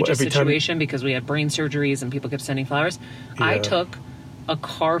outrageous situation because we had brain surgeries and people kept sending flowers. Yeah. I took a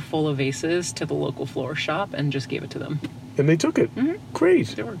car full of vases to the local florist shop and just gave it to them. And they took it. Mm-hmm. Great.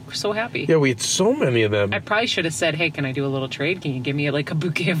 They were so happy. Yeah, we had so many of them. I probably should have said, hey, can I do a little trade? Can you give me like a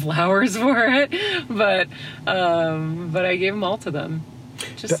bouquet of flowers for it? But I gave them all to them.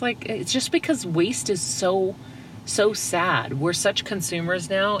 It's just because waste is so sad. We're such consumers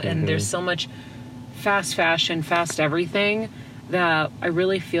now, and there's so much fast fashion, fast everything, that I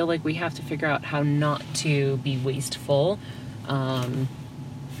really feel like we have to figure out how not to be wasteful.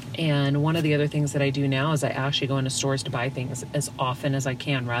 And one of the other things that I do now is I actually go into stores to buy things as often as I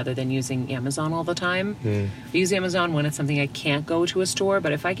can rather than using Amazon all the time. I use Amazon when it's something I can't go to a store,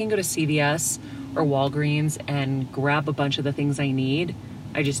 but if I can go to CVS or Walgreens and grab a bunch of the things I need,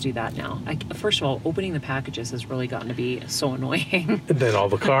 I just do that now. First of all, opening the packages has really gotten to be so annoying. And then all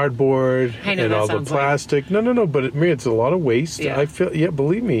the cardboard and all the plastic. No, but it's a lot of waste. Yeah. I feel,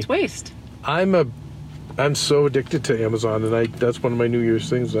 believe me. It's waste. I'm so addicted to Amazon, and that's one of my New Year's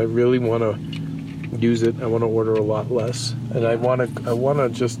things. I really want to use it. I want to order a lot less, and I want to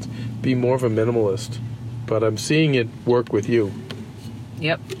just be more of a minimalist. But I'm seeing it work with you.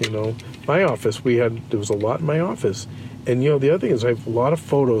 Yep. My office, there was a lot in my office. And, the other thing is I have a lot of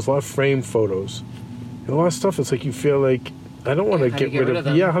photos, a lot of framed photos. And a lot of stuff, it's like you feel like, I don't want to get rid of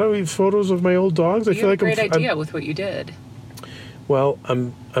them. Yeah, how do I have photos of my old dogs? I feel like great idea with what you did. Well,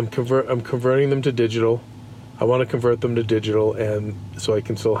 I'm converting them to digital. I want to convert them to digital, and so I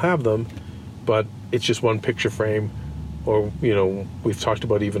can still have them, but it's just one picture frame. Or, we've talked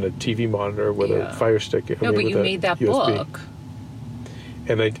about even a TV monitor with a Fire Stick. But you made that USB book.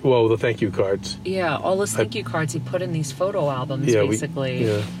 And the thank you cards. Yeah, all those thank you cards he put in these photo albums,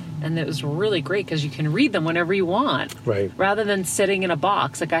 basically. And it was really great because you can read them whenever you want. Right. Rather than sitting in a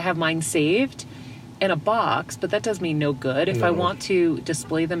box. Like I have mine saved in a box, but that does me no good. If I want to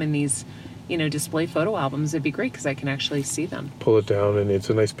display them in these, display photo albums, it'd be great because I can actually see them. Pull it down, and it's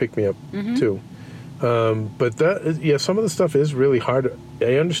a nice pick-me-up, too. But some of the stuff is really hard.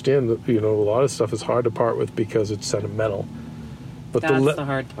 I understand that, a lot of stuff is hard to part with because it's sentimental. But that's the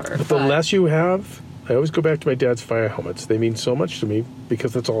hard part. But the less you have, I always go back to my dad's fire helmets. They mean so much to me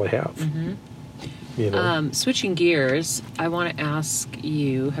because that's all I have. Switching gears, I want to ask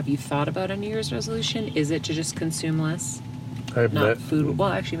you, have you thought about a New Year's resolution? Is it to just consume less? I have not. Food. Well,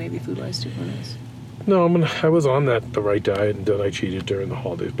 actually, maybe food-wise too. Who knows? No, I was on the right diet, and then I cheated during the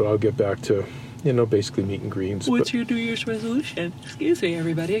holidays. But I'll get back to, basically meat and greens. What's your New Year's resolution? Excuse me,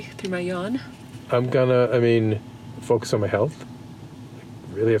 everybody, through my yawn. I'm gonna, focus on my health.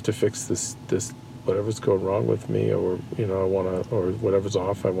 Really have to fix this whatever's going wrong with me, or I want to, or whatever's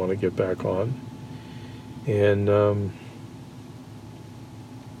off, I want to get back on. And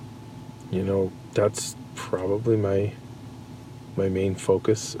that's probably my main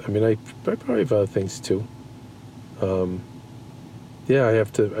focus. I probably have other things too. I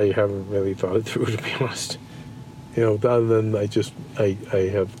haven't really thought it through, to be honest. Other than I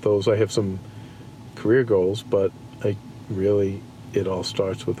have those. I have some career goals, but it all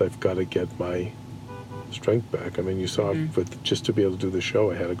starts with I've got to get my strength back. You saw just to be able to do the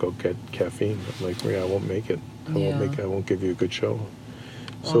show, I had to go get caffeine. I'm like, Maria, I won't make it. I won't give you a good show.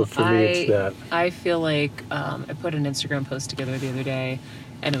 Well, so for me, it's that. I feel like I put an Instagram post together the other day,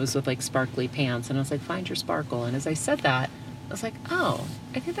 and it was with like sparkly pants, and I was like, find your sparkle. And as I said that, I was like, oh,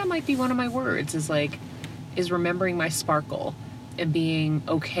 I think that might be one of my words. Is remembering my sparkle and being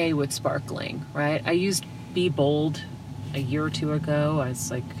okay with sparkling. Right? I used be bold a year or two ago. I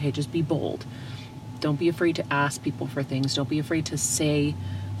was like, hey, just be bold. Don't be afraid to ask people for things. Don't be afraid to say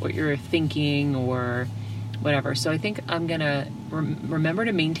what you're thinking or whatever. So I think I'm going to remember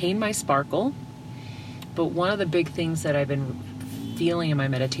to maintain my sparkle. But one of the big things that I've been feeling in my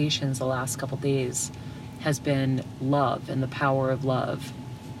meditations the last couple days has been love and the power of love.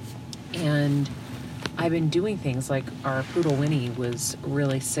 And I've been doing things like our poodle Winnie was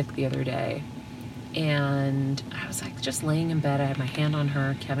really sick the other day. And I was like just laying in bed. I had my hand on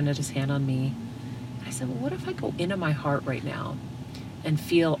her. Kevin had his hand on me. And I said, well, what if I go into my heart right now and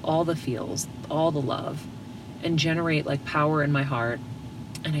feel all the feels, all the love, and generate like power in my heart?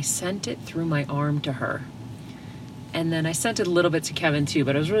 And I sent it through my arm to her. And then I sent it a little bit to Kevin too,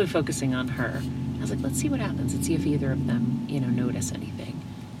 but I was really focusing on her. I was like, let's see what happens. Let's see if either of them, notice anything.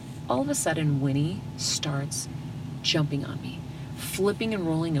 All of a sudden, Winnie starts jumping on me, flipping and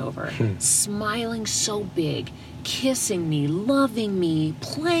rolling over, smiling so big, kissing me, loving me,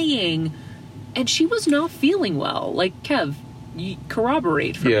 playing. And she was not feeling well. Like, Kev, you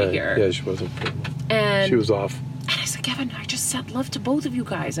corroborate for me here. Yeah, she wasn't feeling well. And she was off. And I said, Kevin, I just sent love to both of you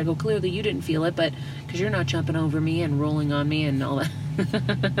guys. I go, clearly you didn't feel it, but because you're not jumping over me and rolling on me and all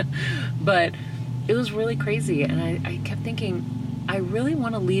that. But it was really crazy. And I kept thinking, I really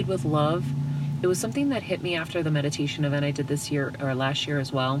want to lead with love. It was something that hit me after the meditation event I did this year or last year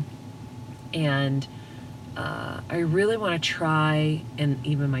as well. And I really want to try, in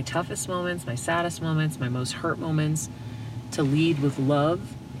even my toughest moments, my saddest moments, my most hurt moments, to lead with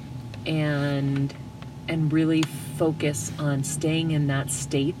love and really focus on staying in that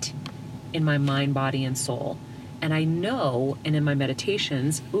state in my mind, body, and soul. And I know, and in my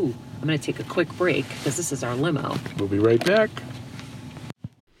meditations, I'm going to take a quick break because this is our limo. We'll be right back.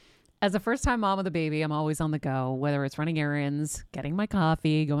 As a first-time mom with a baby, I'm always on the go, whether it's running errands, getting my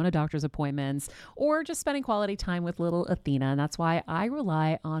coffee, going to doctor's appointments, or just spending quality time with little Athena. And that's why I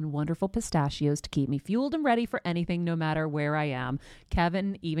rely on Wonderful Pistachios to keep me fueled and ready for anything, no matter where I am.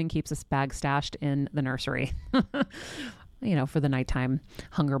 Kevin even keeps a bag stashed in the nursery. For the nighttime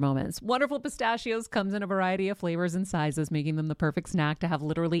hunger moments. Wonderful Pistachios comes in a variety of flavors and sizes, making them the perfect snack to have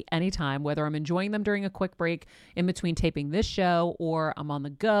literally any time, whether I'm enjoying them during a quick break in between taping this show or I'm on the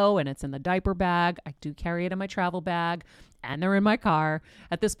go and it's in the diaper bag. I do carry it in my travel bag and they're in my car.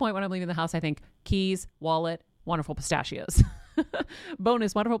 At this point, when I'm leaving the house, I think keys, wallet, Wonderful Pistachios.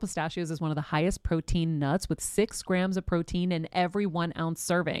 Bonus, Wonderful Pistachios is one of the highest protein nuts with 6 grams of protein in every 1 ounce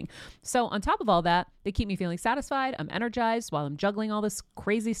serving. So on top of all that, they keep me feeling satisfied. I'm energized while I'm juggling all this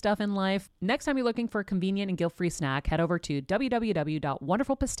crazy stuff in life. Next time you're looking for a convenient and guilt-free snack, head over to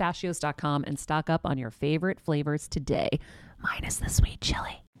www.wonderfulpistachios.com and stock up on your favorite flavors today, minus the sweet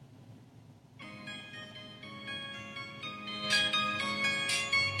chili.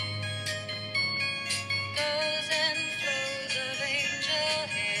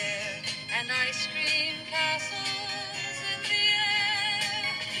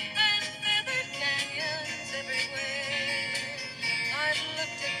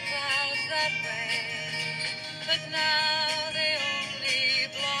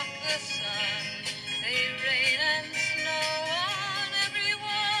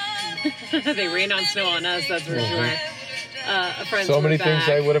 They rain on snow on us, that's for sure. So many things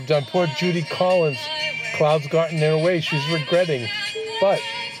I would have done. Poor Judy Collins. Clouds got in their way. She's regretting. But...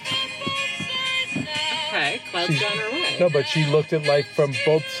 Okay, clouds got in her way. No, but she looked at life from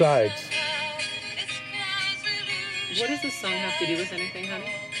both sides. What does this song have to do with anything,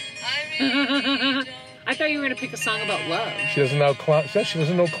 honey? I thought you were going to pick a song about love. She doesn't know clouds. She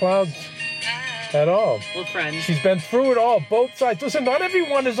doesn't know clouds at all. Well, friends. She's been through it all, both sides. Listen, not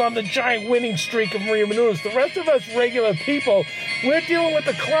everyone is on the giant winning streak of Maria Menounos. The rest of us regular people, we're dealing with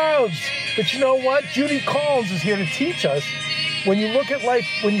the clouds. But you know what? Judy Collins is here to teach us. When you look at life,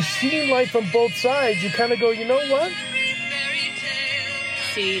 when you see life from both sides, you kind of go, you know what?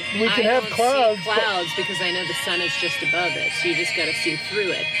 See, we can have clouds because I know the sun is just above it, so you just got to see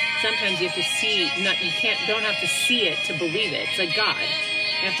through it. Sometimes you have to see, don't have to see it to believe it. It's like God.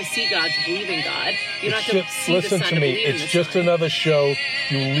 You have to see God to believe in God. You don't have to see the sun to believe in the sun. It's just another show.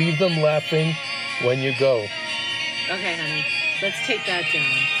 You leave them laughing when you go. Okay, honey. Let's take that down.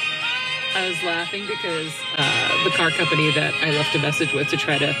 I was laughing because the car company that I left a message with to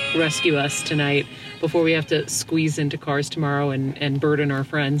try to rescue us tonight before we have to squeeze into cars tomorrow and burden our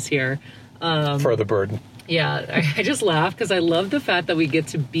friends here. Further burden. Yeah, I just laugh because I love the fact that we get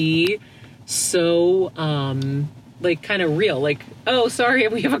to be so... kind of real, oh, sorry,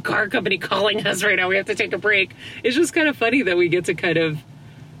 we have a car company calling us right now. We have to take a break. It's just kind of funny that we get to kind of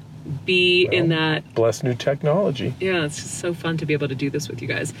be in that. Bless new technology. Yeah, it's just so fun to be able to do this with you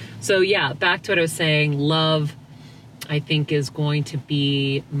guys. So yeah, back to what I was saying. Love, I think, is going to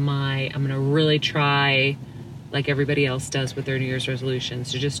be I'm going to really try, like everybody else does with their New Year's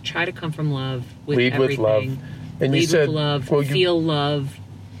resolutions, to just try to come from love with Lead everything. With love. And Lead you said, with love, well, feel love.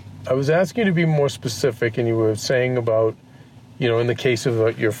 I was asking you to be more specific, and you were saying about, in the case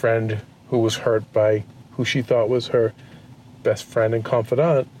of your friend who was hurt by who she thought was her best friend and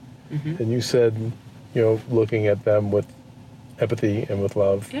confidant, and you said, looking at them with empathy and with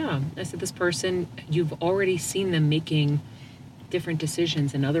love. Yeah, I said, this person, you've already seen them making different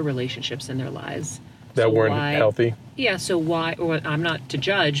decisions in other relationships in their lives. That weren't healthy? Yeah, so why, or I'm not to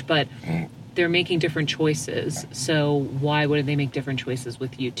judge, but... they're making different choices, so why wouldn't they make different choices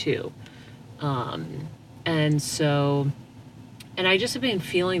with you too? And I just have been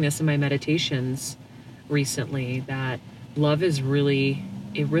feeling this in my meditations recently, that love is really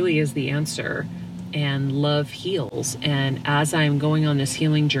is the answer. and love heals. And as I'm going on this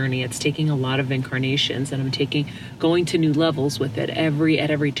healing journey, it's taking a lot of incarnations, and I'm going to new levels with it at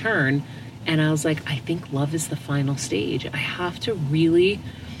every turn. And I was like, I think love is the final stage. I have to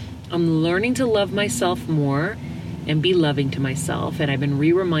I'm learning to love myself more and be loving to myself. And I've been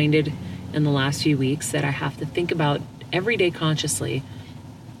reminded in the last few weeks that I have to think about every day consciously,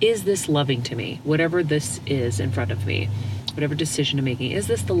 is this loving to me? Whatever this is in front of me, whatever decision I'm making, is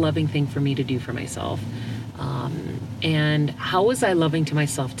this the loving thing for me to do for myself? And how was I loving to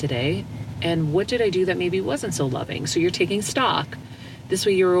myself today? And what did I do that maybe wasn't so loving? So you're taking stock. This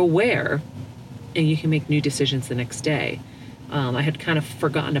way you're aware and you can make new decisions the next day. I had kind of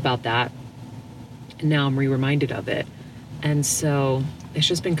forgotten about that, and now I'm reminded of it. And so it's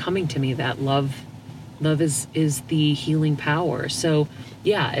just been coming to me that love is the healing power. So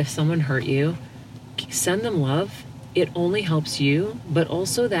yeah, if someone hurt you, send them love. It only helps you, but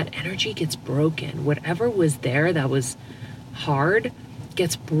also that energy gets broken. Whatever was there that was hard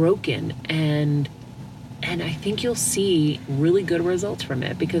gets broken, and I think you'll see really good results from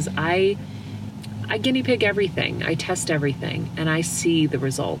it, because I guinea pig everything. I test everything, and I see the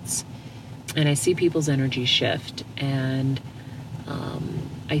results, and I see people's energy shift. And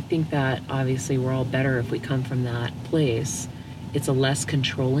I think that obviously we're all better if we come from that place. It's a less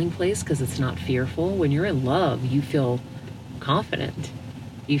controlling place because it's not fearful. When you're in love, you feel confident.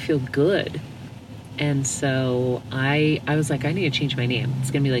 You feel good. And so I was like, I need to change my name.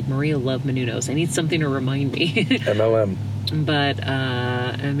 It's going to be like Maria Love Menounos. I need something to remind me. MLM.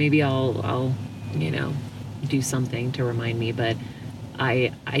 But maybe I'll do something to remind me. But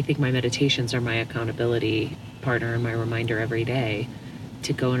I think my meditations are my accountability partner and my reminder every day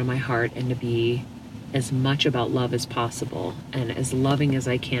to go into my heart and to be as much about love as possible and as loving as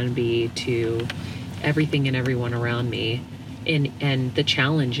I can be to everything and everyone around me. And the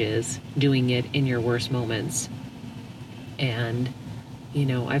challenge is doing it in your worst moments. And,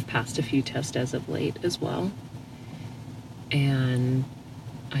 I've passed a few tests as of late as well. And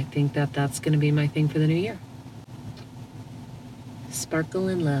I think that that's going to be my thing for the new year. Sparkle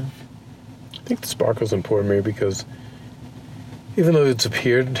in love. I think the sparkle is important, Mary, because even though you've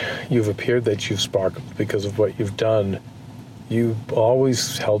appeared that you've sparkled because of what you've done, you've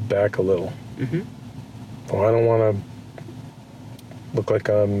always held back a little. Mm-hmm. Well, I don't want to look like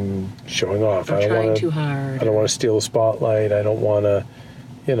I'm showing off. I'm trying too hard. I don't want to steal the spotlight. I don't want to,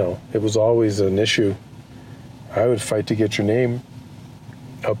 it was always an issue. I would fight to get your name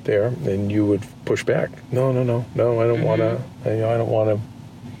up there, and you would push back. No, I don't want to. I don't want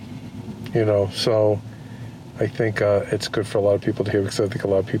to. So I think it's good for a lot of people to hear, because I think a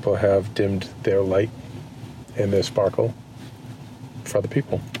lot of people have dimmed their light and their sparkle for other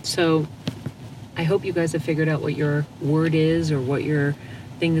people. So I hope you guys have figured out what your word is or what your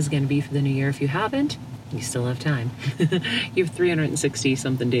thing is going to be for the new year. If you haven't, you still have time. You have 360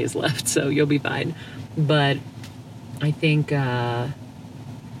 something days left, so you'll be fine. But I think that,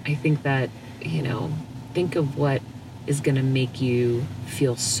 think of what is going to make you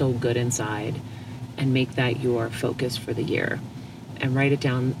feel so good inside and make that your focus for the year. And write it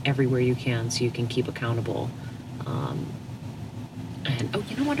down everywhere you can so you can keep accountable.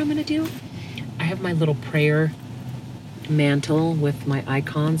 You know what I'm going to do? I have my little prayer mantle with my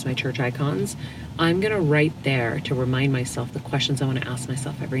icons, my church icons. I'm going to write there to remind myself the questions I want to ask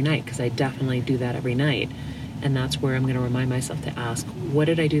myself every night, because I definitely do that every night. And that's where I'm going to remind myself to ask, what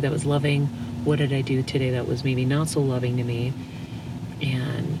did I do that was loving? What did I do today that was maybe not so loving to me?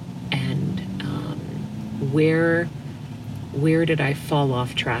 And where did I fall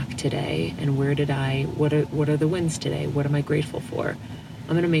off track today? And what are the wins today? What am I grateful for?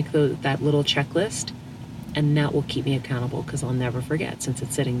 I'm going to make that little checklist, and that will keep me accountable, because I'll never forget since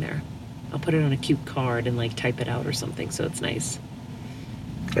it's sitting there. I'll put it on a cute card and type it out or something, so it's nice.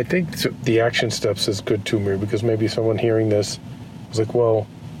 I think the action steps is good too, Mary, because maybe someone hearing this was like, well,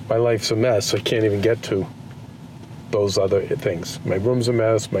 my life's a mess, so I can't even get to those other things. My room's a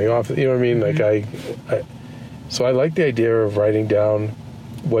mess, my office, you know what I mean? Mm-hmm. So I like the idea of writing down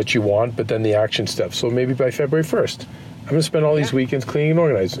what you want, but then the action steps. So maybe by February 1st, I'm going to spend all these weekends cleaning and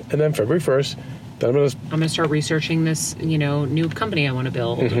organizing. And then February 1st, then I'm going to start researching this, new company I want to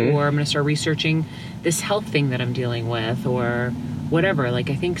build, mm-hmm. or I'm going to start researching this health thing that I'm dealing with, or whatever. I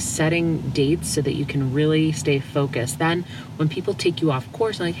think setting dates so that you can really stay focused. Then when people take you off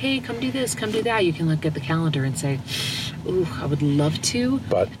course, like, hey, come do this, come do that, you can look at the calendar and say, ooh, I would love to,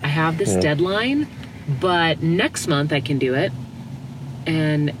 but I have this deadline, but next month I can do it.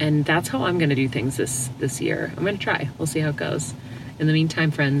 And that's how I'm going to do things this year. I'm going to try. We'll see how it goes. In the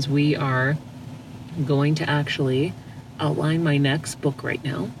meantime, friends, we are going to actually outline my next book right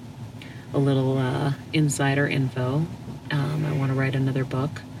now. a little insider info. I want to write another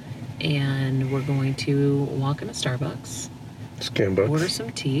book, and we're going to walk in a Starbucks, order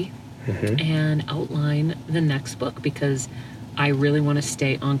some tea, and outline the next book, because I really want to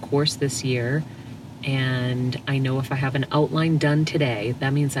stay on course this year. And I know if I have an outline done today,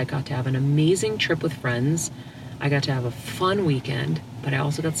 that means I got to have an amazing trip with friends. I got to have a fun weekend, but I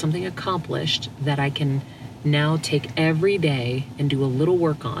also got something accomplished that I can now take every day and do a little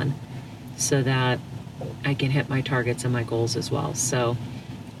work on, so that I can hit my targets and my goals as well. So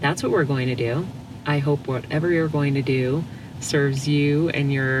that's what we're going to do. I hope whatever you're going to do serves you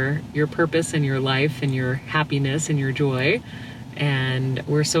and your purpose and your life and your happiness and your joy. And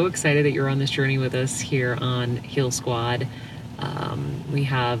we're so excited that you're on this journey with us here on Heal Squad. We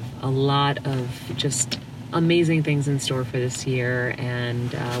have a lot of just amazing things in store for this year.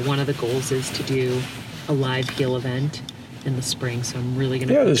 And one of the goals is to do a live Heal event in the spring. So I'm really going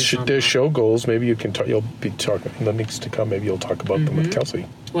to there's show goals. Maybe you can you'll be talking in the weeks to come. Maybe you'll talk about them with Kelsey.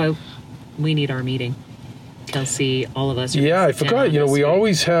 Well, we need our meeting. Kelsey, all of us. Yeah, I forgot. We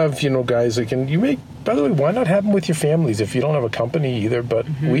always have, guys that can, by the way, why not have them with your families if you don't have a company either? But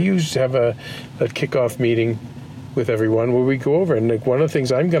we used to have a kickoff meeting with everyone where we go over. And one of the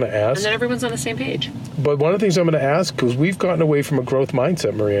things I'm going to ask. And then everyone's on the same page. But one of the things I'm going to ask, because we've gotten away from a growth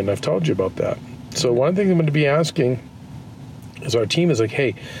mindset, Maria, and I've told you about that. So one of the things I'm going to be asking is our team is like,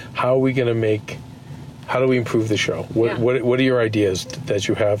 hey, how do we improve the show? What are your ideas that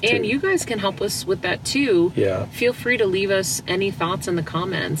you have? And you guys can help us with that too. Yeah. Feel free to leave us any thoughts in the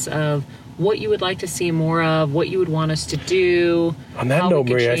comments of what you would like to see more of, what you would want us to do. On that note,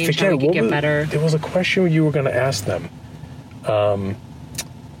 Maria, I forget better. There was a question you were going to ask them. Darn,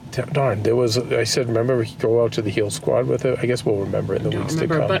 I said, remember we could go out to the Heal Squad with it? I guess we'll remember it in the weeks to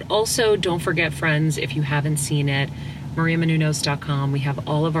come. But also, don't forget, friends, if you haven't seen it, MariaMenounos.com. We have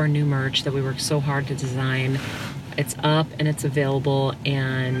all of our new merch that we worked so hard to design. It's up and it's available,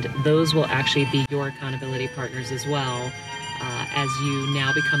 and those will actually be your accountability partners as well, as you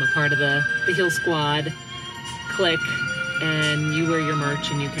now become a part of the Heal Squad click, and you wear your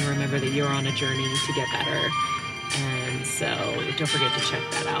merch and you can remember that you're on a journey to get better. And so don't forget to check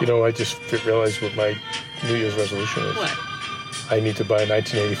that out. I just realized what my New Year's resolution is. What? I need to buy a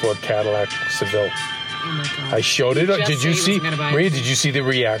 1984 Cadillac Seville. Oh my God. I showed it. Did you see, Maria, did you see the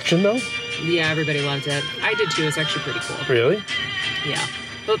reaction though? Yeah, everybody loved it. I did too. It's actually pretty cool. Really? Yeah.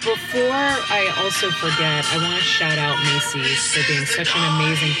 But before I also forget, I want to shout out Macy's for being such an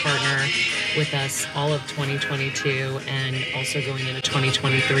amazing partner with us all of 2022 and also going into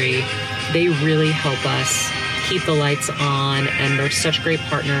 2023. They really help us keep the lights on, and they're such great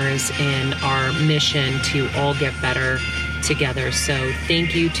partners in our mission to all get better together. So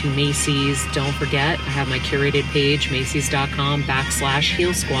thank you to Macy's. Don't forget, I have my curated page,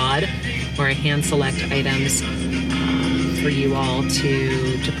 Macys.com/Heal Squad, where I hand select items for you all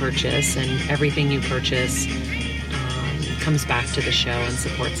to purchase, and everything you purchase comes back to the show and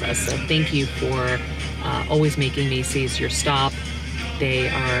supports us. So thank you for always making Macy's your stop. They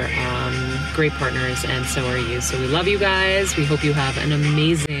are great partners, and so are you. So we love you guys. We hope you have an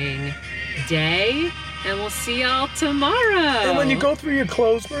amazing day, and we'll see y'all tomorrow. And when you go through your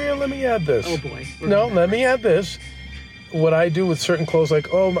clothes, Maria, let me add this. Oh boy. Let me add this. What I do with certain clothes,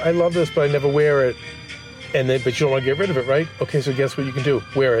 like, oh, I love this, but I never wear it. But you don't want to get rid of it, right? Okay, so guess what you can do?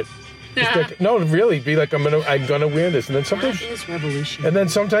 Wear it. No, really, be like, I'm gonna wear this, and then sometimes that is revolution. And then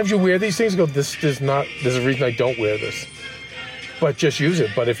sometimes you wear these things and go, there's a reason I don't wear this. But just use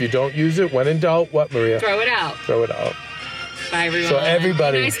it. But if you don't use it, when in doubt, what, Maria? Throw it out. Throw it out. Bye, everyone. So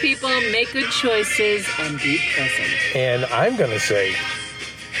everybody, be nice people, make good choices, and be present. And I'm gonna say,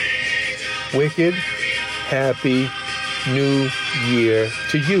 wicked, happy New Year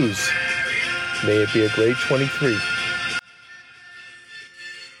to use. May it be a great 23.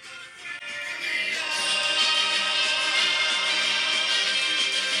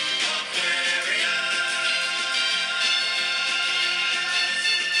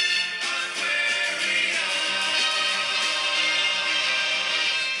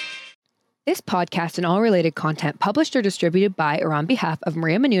 This podcast and all related content published or distributed by or on behalf of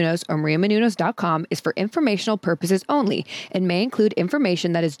Maria Menounos or MariaMenounos.com is for informational purposes only and may include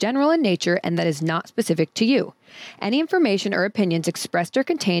information that is general in nature and that is not specific to you. Any information or opinions expressed or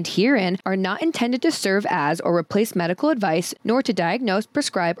contained herein are not intended to serve as or replace medical advice, nor to diagnose,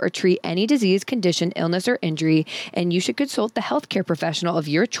 prescribe, or treat any disease, condition, illness, or injury, and you should consult the healthcare professional of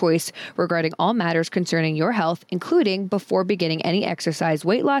your choice regarding all matters concerning your health, including before beginning any exercise,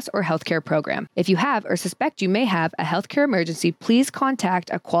 weight loss, or healthcare program. If you have or suspect you may have a healthcare emergency, please contact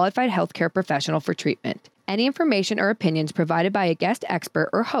a qualified healthcare professional for treatment. Any information or opinions provided by a guest expert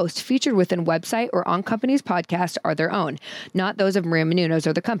or host featured within website or on company's podcast are their own, not those of Maria Menounos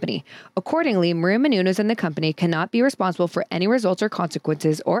or the company. Accordingly, Maria Menounos and the company cannot be responsible for any results or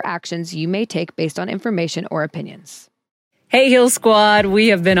consequences or actions you may take based on information or opinions. Hey, Heal Squad, we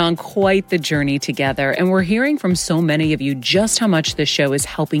have been on quite the journey together, and we're hearing from so many of you just how much this show is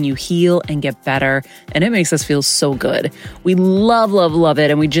helping you heal and get better, and it makes us feel so good. We love, love, love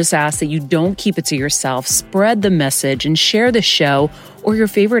it, and we just ask that you don't keep it to yourself. Spread the message and share the show or your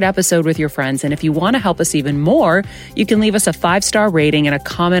favorite episode with your friends. And if you want to help us even more, you can leave us a 5-star rating and a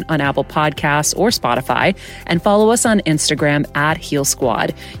comment on Apple Podcasts or Spotify, and follow us on Instagram at Heal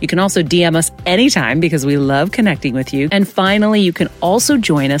Squad. You can also DM us anytime because we love connecting with you. And finally, you can also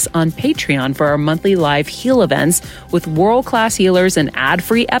join us on Patreon for our monthly live heal events with world-class healers and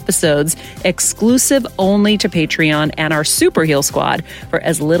ad-free episodes exclusive only to Patreon and our Super Heal Squad for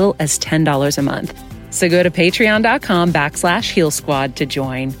as little as $10 a month. So go to patreon.com/Heal Squad to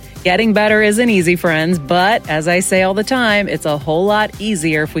join. Getting better isn't easy, friends, but as I say all the time, it's a whole lot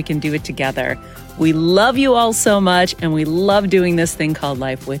easier if we can do it together. We love you all so much, and we love doing this thing called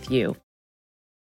life with you.